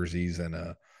jerseys and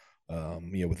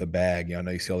with a bag. I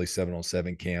know you see all these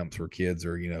 7-on-7 camps where kids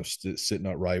are, sitting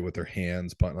upright with their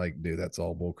hands, punting. Like, dude, that's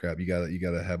all bull crap. You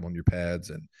gotta have them on your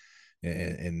pads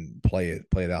and play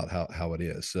it out how it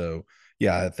is. So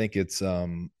yeah, I think it's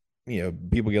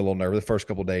people get a little nervous. The first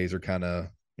couple of days are kind of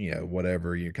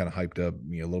whatever. You're kind of hyped up,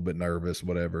 a little bit nervous,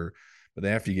 whatever. But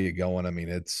then after you get going, I mean,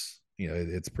 it's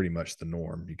it's pretty much the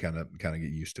norm. You kind of get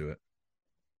used to it.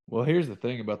 Well, here's the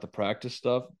thing about the practice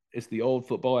stuff. It's the old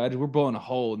football adage. We're blowing a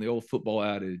hole in the old football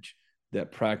adage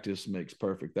that practice makes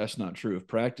perfect. That's not true. If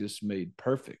practice made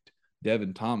perfect,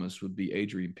 Devin Thomas would be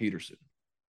Adrian Peterson.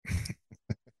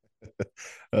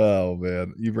 Oh,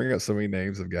 man. You bring up so many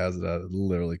names of guys that I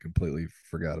literally completely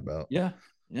forgot about. Yeah.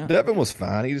 Devin was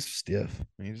fine. He was stiff.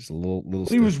 He's just a little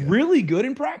He was really good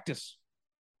in practice.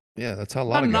 Yeah, that's how a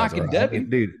lot of guys are. Devin. I mean,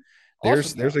 dude,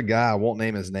 there's a guy, I won't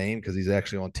name his name because he's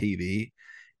actually on TV.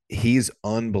 He's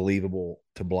unbelievable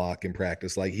to block in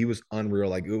practice. Like, he was unreal.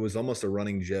 Like, it was almost a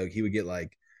running joke. He would get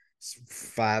like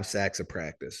 5 sacks of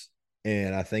practice.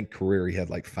 And I think career he had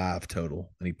like 5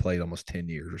 total, and he played almost 10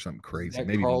 years or something crazy.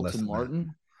 Maybe Carlton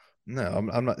Martin. No,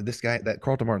 I'm not. This guy, that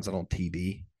Carlton Martin's not on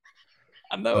TV.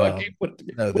 I know. I can't put it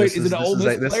together. No, Wait, is it an Ole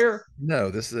Miss player? No,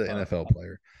 this is an NFL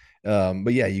player.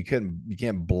 But yeah, you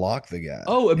can't block the guy.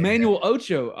 Oh, Emmanuel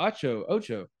Ocho.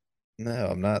 No,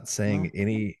 I'm not saying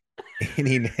any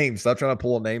name. Stop trying to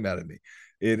pull a name out of me.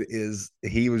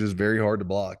 He was just very hard to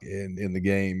block in the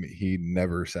game. He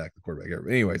never sacked the quarterback ever.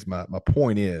 Anyways, my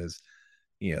point is,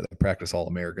 the practice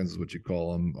All-Americans is what you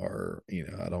call them, are,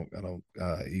 I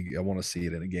want to see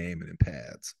it in a game and in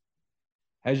pads.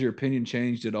 Has your opinion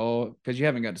changed at all? Because you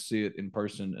haven't got to see it in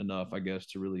person enough, I guess,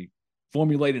 to really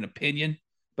formulate an opinion.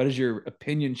 But has your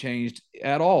opinion changed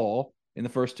at all in the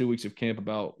first 2 weeks of camp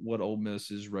about what Ole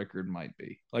Miss's record might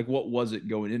be? Like, what was it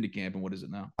going into camp and what is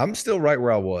it now? I'm still right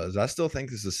where I was. I still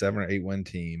think this is a 7 or 8 win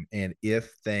team. And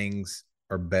if things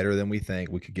are better than we think,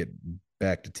 we could get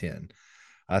back to 10.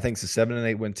 I think it's a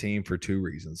 7-8 win team for two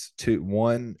reasons.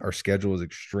 One, our schedule is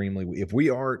extremely. If we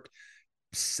aren't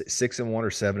 6-1 or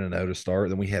 7-0 to start,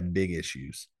 then we have big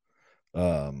issues. We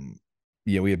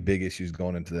have big issues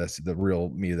going into the real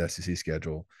meat of the SEC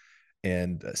schedule.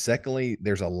 And secondly,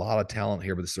 there's a lot of talent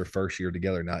here, but this is their first year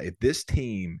together. Now, if this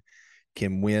team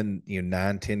can win,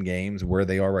 9-10 games where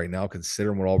they are right now,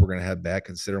 considering what all we're going to have back,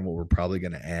 considering what we're probably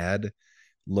going to add,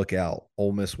 look out.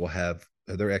 Ole Miss will have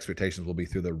their expectations will be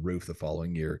through the roof the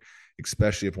following year,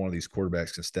 especially if one of these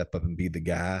quarterbacks can step up and be the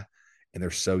guy. And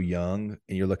they're so young,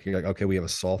 and you're looking like, okay, we have a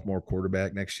sophomore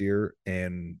quarterback next year,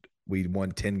 and we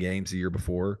won 10 games the year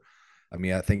before. I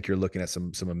mean, I think you're looking at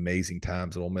some amazing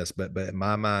times at Ole Miss, but in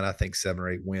my mind, I think 7 or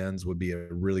 8 wins would be a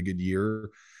really good year.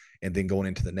 And then going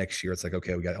into the next year, it's like,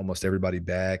 okay, we got almost everybody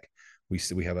back.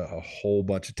 We have a whole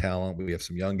bunch of talent. We have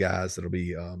some young guys that'll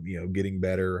be, getting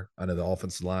better. I know the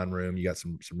offensive line room, you got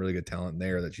some really good talent in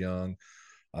there that's young.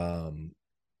 Then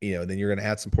you're going to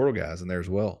add some portal guys in there as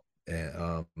well,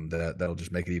 and that'll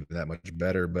just make it even that much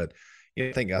better. But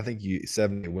I think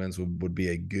 7-8 wins would be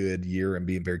a good year and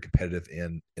being very competitive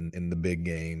in the big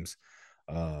games.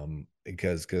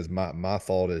 Because my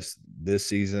thought is this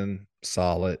season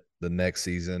solid. The next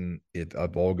season, if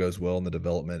all goes well in the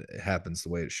development, it happens the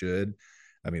way it should.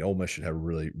 I mean, Ole Miss should have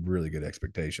really, really good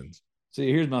expectations.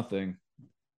 See, here's my thing.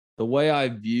 The way I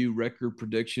view record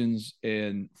predictions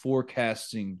and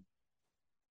forecasting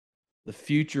the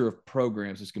future of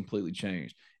programs has completely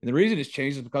changed. And the reason it's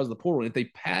changed is because of the portal. And if they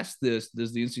pass this the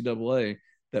NCAA,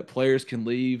 that players can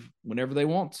leave whenever they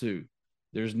want to.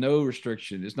 There's no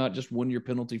restriction. It's not just 1 year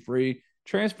penalty free.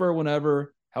 Transfer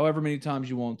whenever, however many times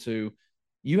you want to.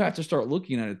 You have to start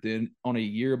looking at it then on a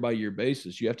year-by-year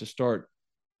basis. You have to start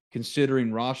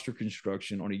considering roster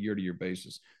construction on a year-to-year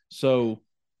basis. So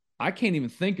I can't even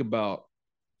think about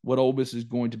what Ole Miss is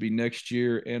going to be next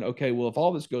year. And, okay, well, if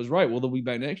all this goes right, well, they'll be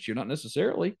back next year. Not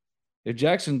necessarily. If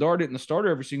Jackson Dart isn't the starter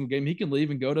every single game, he can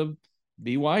leave and go to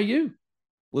BYU.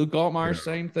 Luke Altmaier,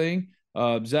 same thing.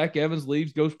 Zach Evans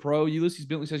leaves, goes pro. Ulysses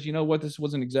Bentley says, you know what, this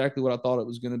wasn't exactly what I thought it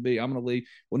was going to be. I'm going to leave.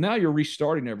 Well, now you're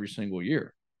restarting every single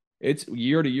year. It's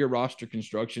year-to-year roster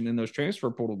construction, and those transfer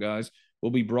portal guys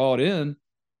will be brought in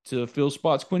to fill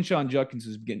spots. Quinshon Judkins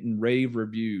is getting rave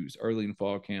reviews early in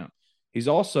fall camp. He's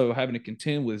also having to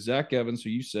contend with Zach Evans,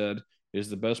 who you said is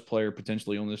the best player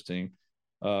potentially on this team,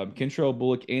 Kentrell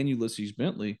Bullock, and Ulysses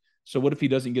Bentley. So what if he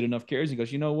doesn't get enough carries? He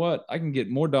goes, you know what? I can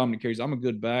get more dominant carries. I'm a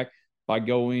good back by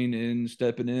going and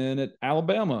stepping in at not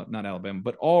Alabama,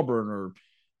 but Auburn or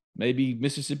maybe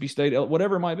Mississippi State,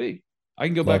 whatever it might be. I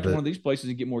can go back to one of these places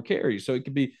and get more carries. So it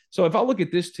could be – so if I look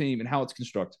at this team and how it's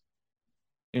constructed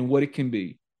and what it can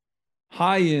be,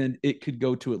 high end, it could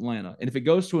go to Atlanta. And if it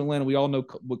goes to Atlanta, we all know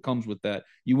what comes with that.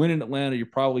 You win in Atlanta, you're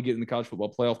probably getting the college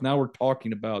football playoff. Now we're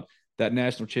talking about that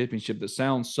national championship that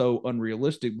sounds so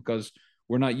unrealistic because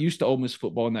we're not used to Ole Miss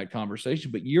football in that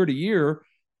conversation. But year to year,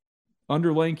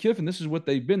 under Lane Kiffin, this is what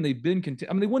they've been. They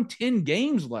won 10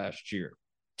 games last year.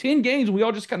 10 games. We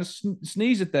all just kind of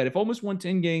sneeze at that. If Ole Miss won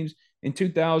 10 games in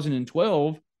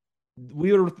 2012,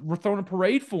 we were throwing a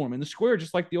parade for them in the square,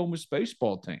 just like the Ole Miss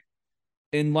baseball team.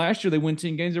 And last year they won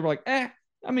 10 games. They were like,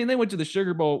 they went to the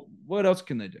Sugar Bowl. What else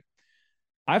can they do?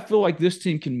 I feel like this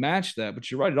team can match that,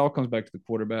 but you're right. It all comes back to the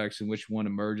quarterbacks and which one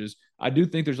emerges. I do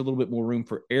think there's a little bit more room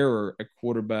for error at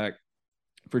quarterback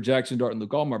for Jackson Dart and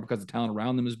Luke Altmaier because the talent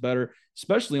around them is better,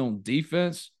 especially on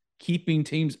defense, keeping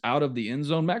teams out of the end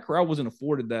zone. Matt Corral wasn't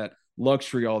afforded that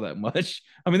luxury all that much.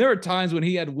 I mean, there are times when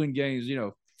he had to win games,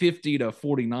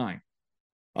 50-49.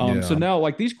 So now,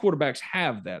 like, these quarterbacks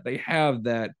have that. They have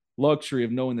that luxury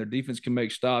of knowing their defense can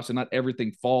make stops and not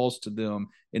everything falls to them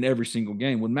in every single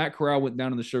game. When Matt Corral went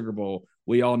down in the Sugar Bowl,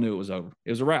 we all knew it was over.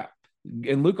 It was a wrap.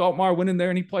 And Luke Altmaier went in there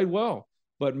and he played well,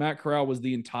 but Matt Corral was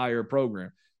the entire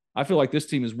program. I feel like this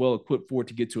team is well equipped for it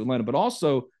to get to Atlanta, but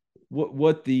also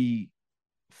what the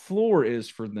floor is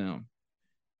for them,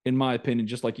 in my opinion,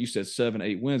 just like you said,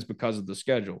 7-8 wins because of the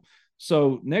schedule.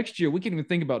 So next year, we can't even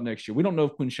think about next year. We don't know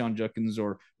if Quinshon Judkins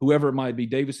or whoever it might be,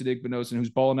 Davis Adikbenosin, who's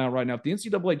balling out right now. If the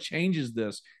NCAA changes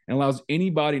this and allows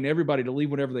anybody and everybody to leave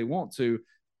whenever they want to,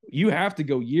 you have to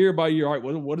go year by year. All right,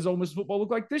 what does Ole Miss football look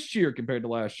like this year compared to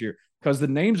last year? Because the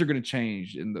names are going to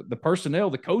change and the personnel,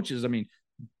 the coaches. I mean,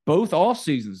 both off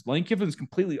seasons, Lane Kiffin's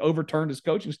completely overturned his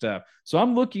coaching staff. So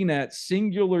I'm looking at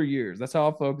singular years. That's how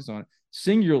I'll focus on it.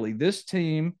 Singularly, this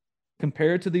team,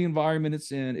 compared to the environment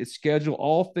it's in, its schedule,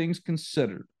 all things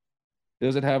considered,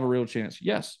 does it have a real chance?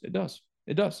 Yes, it does.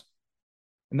 It does.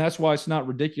 And that's why it's not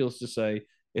ridiculous to say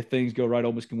if things go right,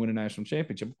 Ole Miss can win a national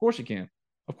championship. Of course it can.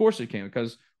 Of course it can,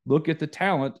 because look at the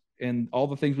talent and all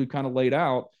the things we've kind of laid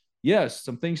out. yes,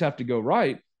 some things have to go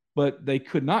right, but they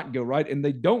could not go right, and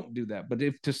they don't do that. But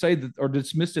if to say that or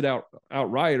dismiss it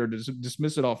outright or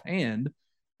dismiss it offhand,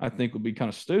 I think would be kind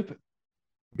of stupid.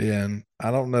 Ben,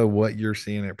 I don't know what you're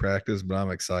seeing at practice, but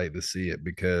I'm excited to see it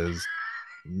because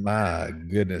my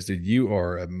goodness, dude, you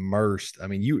are immersed. I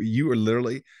mean, you are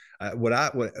literally what I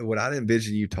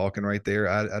envision you talking right there.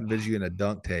 I envision you in a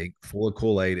dunk tank full of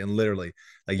Kool-Aid, and literally,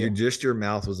 like your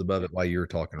mouth was above it while you were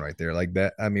talking right there, like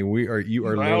that. I mean, you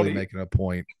are literally making a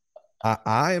point.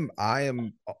 I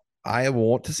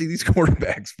want to see these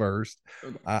quarterbacks first.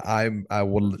 I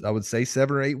would say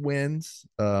 7 or 8 wins.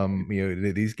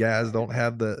 These guys don't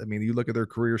have the. I mean, you look at their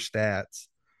career stats.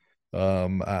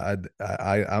 I'm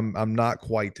not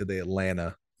quite to the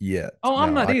Atlanta yet. Oh,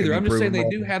 I'm Now not I could either. be I'm just saying proven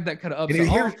they wrong. do have that kind of And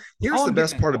upside. here's the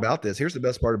best part about this. Here's the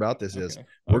best part about this is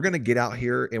we're Okay. going to get out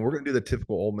here and we're going to do the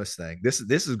typical Ole Miss thing. This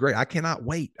is great. I cannot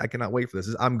wait. I cannot wait for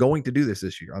this. I'm going to do this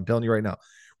year. I'm telling you right now.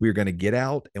 We are going to get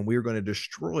out and we are going to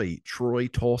destroy Troy,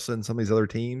 Tulsa, and some of these other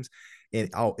teams. And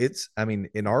I mean,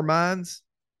 in our minds,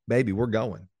 baby, we're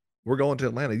going to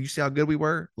Atlanta. You see how good we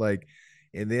were? Like,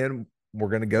 and then we're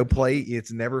going to go play.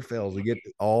 It's never fails. We get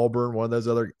Auburn, one of those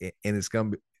other, and it's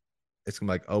going to be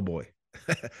like, oh boy.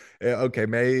 Okay,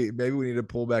 maybe we need to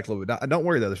pull back a little bit. Don't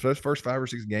worry though. The first 5 or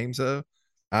 6 games though,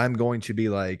 I'm going to be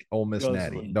like Ole Miss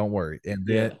natty. Don't worry. And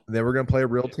then we're gonna play a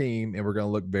real team, and we're gonna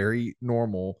look very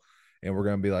normal, and we're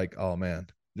gonna be like, oh man,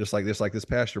 just like this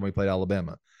past year when we played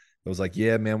Alabama. It was like,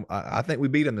 yeah, man, I think we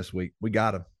beat them this week. We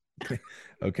got them.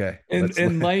 Okay.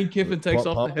 And Lane Kiffin takes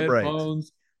off the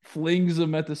headphones, flings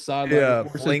them at the sideline. Yeah,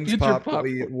 flings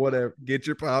popcorn. Whatever. Get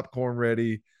your popcorn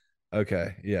ready.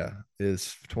 Okay, yeah,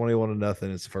 it's 21-0.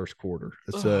 It's first quarter.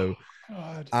 So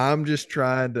I'm just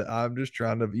trying to,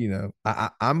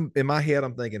 I'm in my head,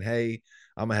 I'm thinking, hey,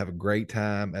 I'm gonna have a great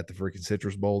time at the freaking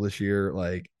Citrus Bowl this year.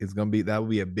 Like that would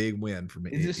be a big win for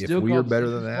me. Is it still we are better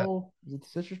than that? Is it the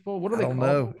Citrus Bowl? What are they called?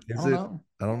 Know.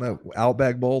 I don't know.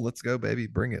 Outback Bowl. Let's go, baby.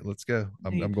 Bring it. Let's go.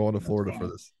 I'm going to Florida for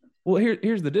this. Well,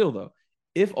 here's the deal though.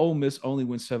 If Ole Miss only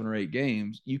wins 7 or 8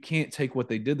 games, you can't take what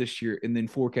they did this year and then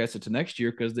forecast it to next year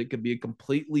because they could be a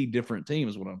completely different team,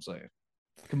 is what I'm saying.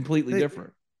 Completely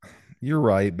different. You're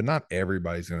right, but not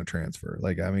everybody's going to transfer.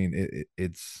 Like, I mean,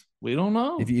 it's we don't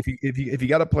know. If you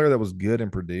got a player that was good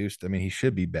and produced, I mean, he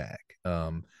should be back.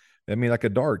 I mean, like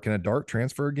can a Dart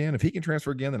transfer again? If he can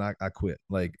transfer again, then I quit.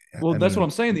 Like, well, that's what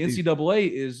I'm saying. The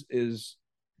NCAA is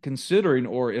considering,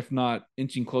 or if not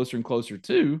inching closer and closer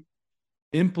to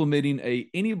implementing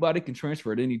anybody can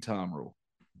transfer at any time rule.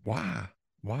 Why?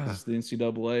 It's the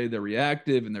NCAA. They're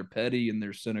reactive and they're petty and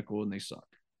they're cynical and they suck.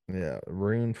 Yeah,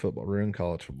 ruin football, ruin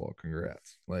college football.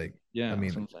 Congrats. Like, yeah, I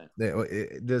mean,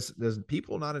 does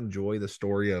people not enjoy the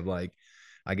story of like,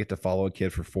 I get to follow a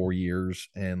kid for 4 years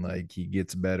and like he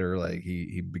gets better, like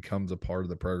he becomes a part of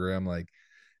the program. Like,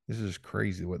 this is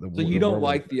crazy. So you don't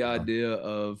like the idea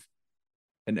of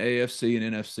an AFC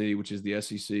and NFC, which is the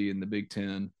SEC and the Big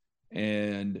Ten,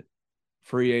 and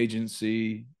free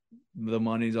agency, the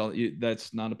money's all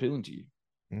that's not appealing to you?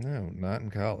 No, not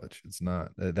in college. It's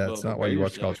not. That's not why you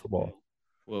watch college football.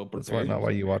 Well, that's not why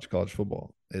you watch college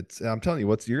football. I'm telling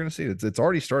you, you're going to see it. It's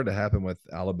already started to happen with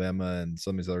Alabama and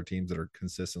some of these other teams that are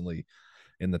consistently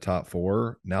in the top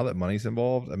 4. Now that money's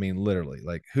involved, I mean, literally,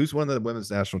 like who's won the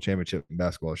women's national championship in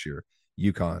basketball this year?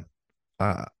 UConn.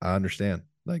 I understand.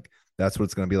 Like that's what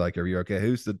it's going to be like every year. Okay,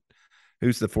 who's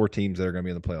the 4 teams that are going to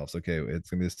be in the playoffs? Okay, it's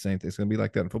going to be the same thing. It's going to be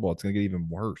like that in football. It's going to get even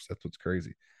worse. That's what's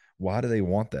crazy. Why do they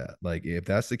want that? Like, if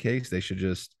that's the case, they should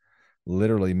just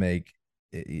literally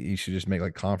you should just make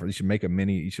like conference. You should make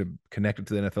you should connect it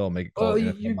to the NFL, make it call. Well,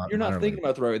 you're not thinking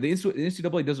about the right way. The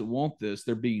NCAA doesn't want this.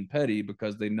 They're being petty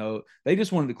because they know they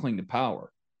just wanted to cling to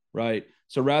power, right?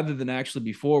 So rather than actually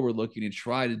be forward looking and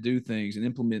try to do things and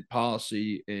implement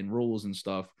policy and rules and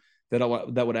stuff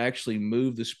that would actually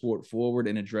move the sport forward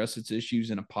and address its issues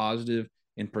in a positive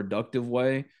and productive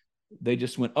way, they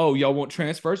just went, oh, y'all want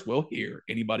transfers? Well, here,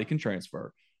 anybody can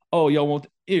transfer. Oh, y'all want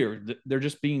here. They're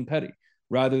just being petty.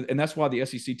 And that's why the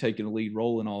SEC taking a lead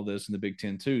role in all this, and the Big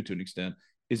Ten too, to an extent,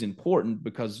 is important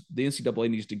because the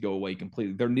NCAA needs to go away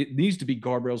completely. There needs to be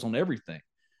guardrails on everything,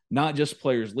 not just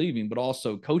players leaving, but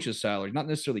also coaches' salaries, not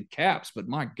necessarily caps, but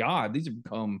my God, these have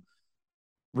become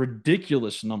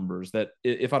ridiculous numbers that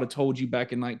if I'd have told you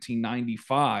back in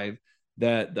 1995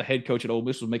 that the head coach at Ole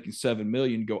Miss was making $7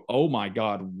 million, go, oh my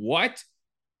God, what?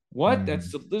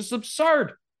 That's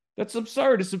absurd. That's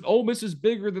absurd. Ole Miss is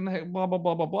bigger than the blah, blah,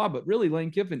 blah, blah, blah. But really,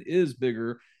 Lane Kiffin is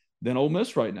bigger than Ole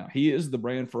Miss right now. He is the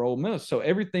brand for Ole Miss. So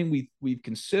everything we've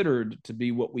considered to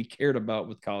be what we cared about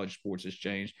with college sports has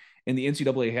changed. And the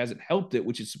NCAA hasn't helped it,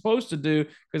 which it's supposed to do,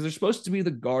 because they're supposed to be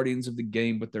the guardians of the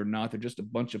game, but they're not. They're just a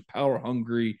bunch of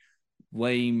power-hungry,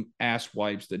 lame ass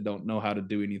wipes that don't know how to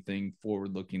do anything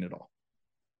forward-looking at all.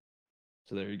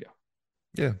 So there you go.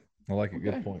 Yeah, I like it.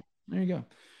 Okay. Good point. There you go.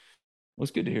 Well,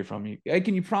 it's good to hear from you. Hey,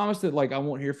 can you promise that I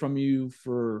won't hear from you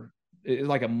for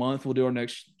a month? We'll do our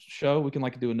next show. We can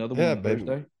do another one on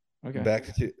Thursday. Okay.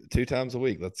 Back to two times a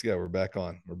week. Let's go. We're back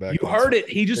on. You heard it.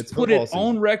 He just put it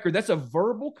on record. That's a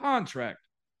verbal contract.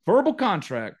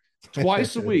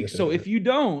 Twice a week. So if you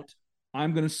don't,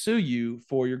 I'm going to sue you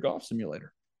for your golf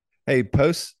simulator. Hey,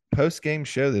 post game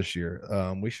show this year.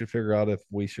 We should figure out if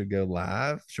we should go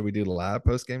live. Should we do the live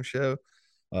post game show?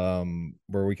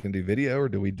 Where we can do video, or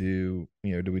do we do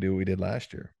what we did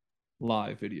last year?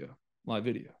 Live video.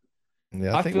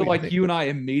 Yeah, I feel like you and I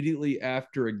immediately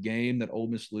after a game that Ole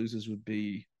Miss loses would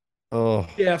be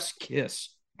Jeff's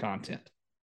kiss content.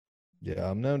 Yeah,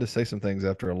 I'm known to say some things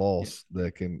after a loss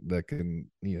that can I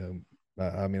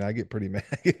get pretty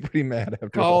mad. After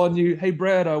calling you. Hey,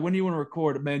 Brad, when do you want to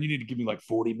record? Man, you need to give me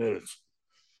 40 minutes.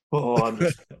 Oh,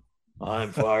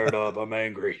 I'm fired up. I'm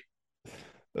angry.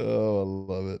 Oh, I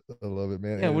love it,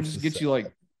 man. Yeah, we'll just get you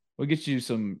we'll get you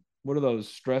some. What are those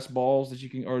stress balls that you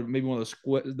can, or maybe one of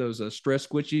those stress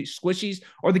squishies,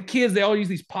 or the kids, they all use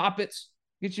these poppets.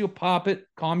 Get you a poppet,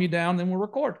 calm you down, then we'll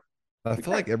record. I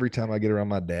feel like every time I get around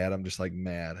my dad, I'm just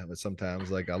mad. But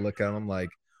sometimes I look at him, I'm like,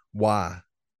 why?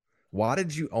 Why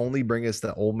did you only bring us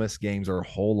to Ole Miss games our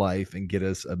whole life and get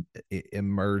us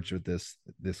emerged with this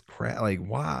crap?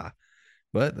 Why?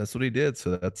 But that's what he did.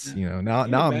 So that's, now I'm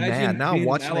mad. Now I'm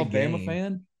watching an Alabama game.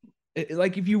 fan.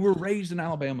 If you were raised an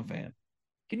Alabama fan,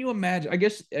 can you imagine? I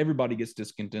guess everybody gets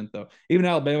discontent though. Even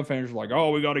Alabama fans are like,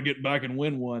 "Oh, we got to get back and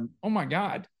win one." Oh my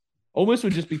God, Ole Miss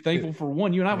would just be thankful for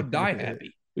one. You and I would die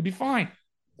happy. We'd be fine.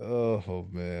 Oh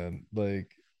man, now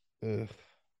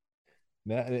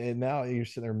you're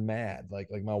sitting there mad.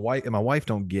 My wife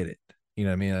don't get it. You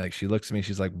know what I mean? She looks at me,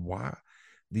 she's like, "Why?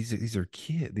 These are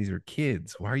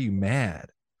kids. Why are you mad?"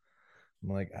 I'm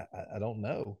like, I don't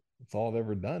know. It's all I've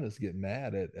ever done is get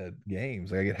mad at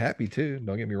games. I get happy too.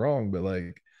 Don't get me wrong, but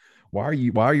why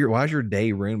is your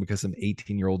day ruined because some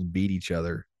 18-year-olds beat each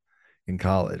other in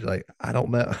college? I don't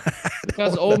know.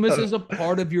 Because Ole Miss is a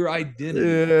part of your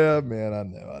identity. Yeah, man, I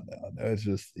know. It's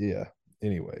just, yeah.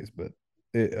 Anyways, but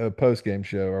a post game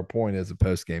show. Our point is a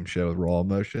post game show with raw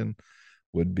emotion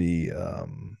would be,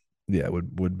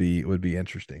 would be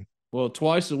interesting. Well,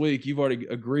 twice a week, you've already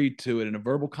agreed to it in a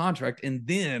verbal contract, and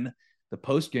then the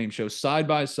post-game show side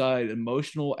by side,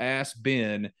 emotional ass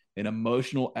Ben and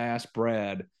emotional ass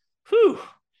Brad. Whew.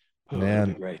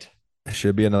 Man, great. It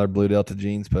should be another Blue Delta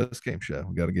Jeans post-game show.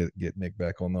 We got to get Nick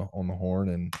back on the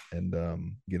horn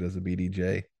and get us a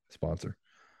BDJ sponsor.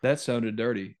 That sounded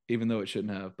dirty, even though it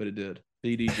shouldn't have, but it did.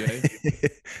 BDJ.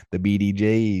 The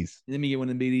BDJs. Let me get one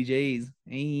of the BDJs.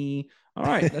 Hey. All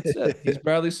right, that's it. He's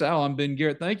Bradley Sowell. I'm Ben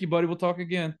Garrett. Thank you, buddy. We'll talk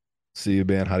again. See you,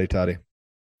 Ben. Hotty toddy.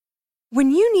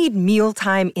 When you need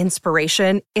mealtime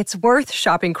inspiration, it's worth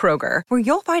shopping Kroger, where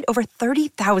you'll find over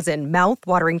 30,000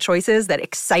 mouth-watering choices that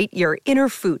excite your inner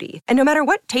foodie. And no matter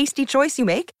what tasty choice you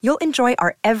make, you'll enjoy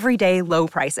our everyday low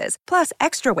prices, plus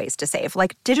extra ways to save,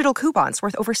 like digital coupons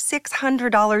worth over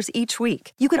 $600 each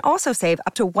week. You can also save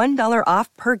up to $1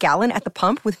 off per gallon at the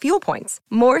pump with fuel points.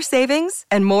 More savings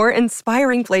and more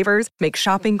inspiring flavors make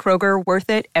shopping Kroger worth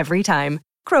it every time.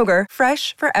 Kroger,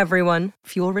 fresh for everyone.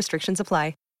 Fuel restrictions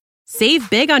apply. Save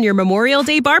big on your Memorial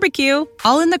Day barbecue,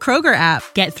 all in the Kroger app.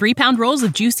 Get 3-pound rolls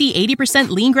of juicy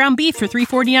 80% lean ground beef for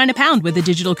 $3.49 a pound with a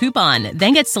digital coupon.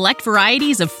 Then get select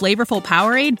varieties of flavorful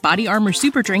Powerade, Body Armor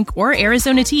Super Drink, or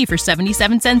Arizona tea for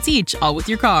 77 cents each, all with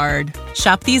your card.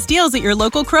 Shop these deals at your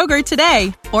local Kroger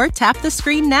today, or tap the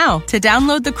screen now to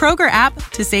download the Kroger app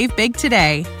to save big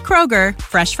today. Kroger,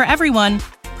 fresh for everyone.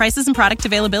 Prices and product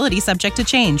availability subject to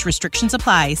change. Restrictions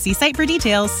apply. See site for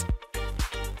details.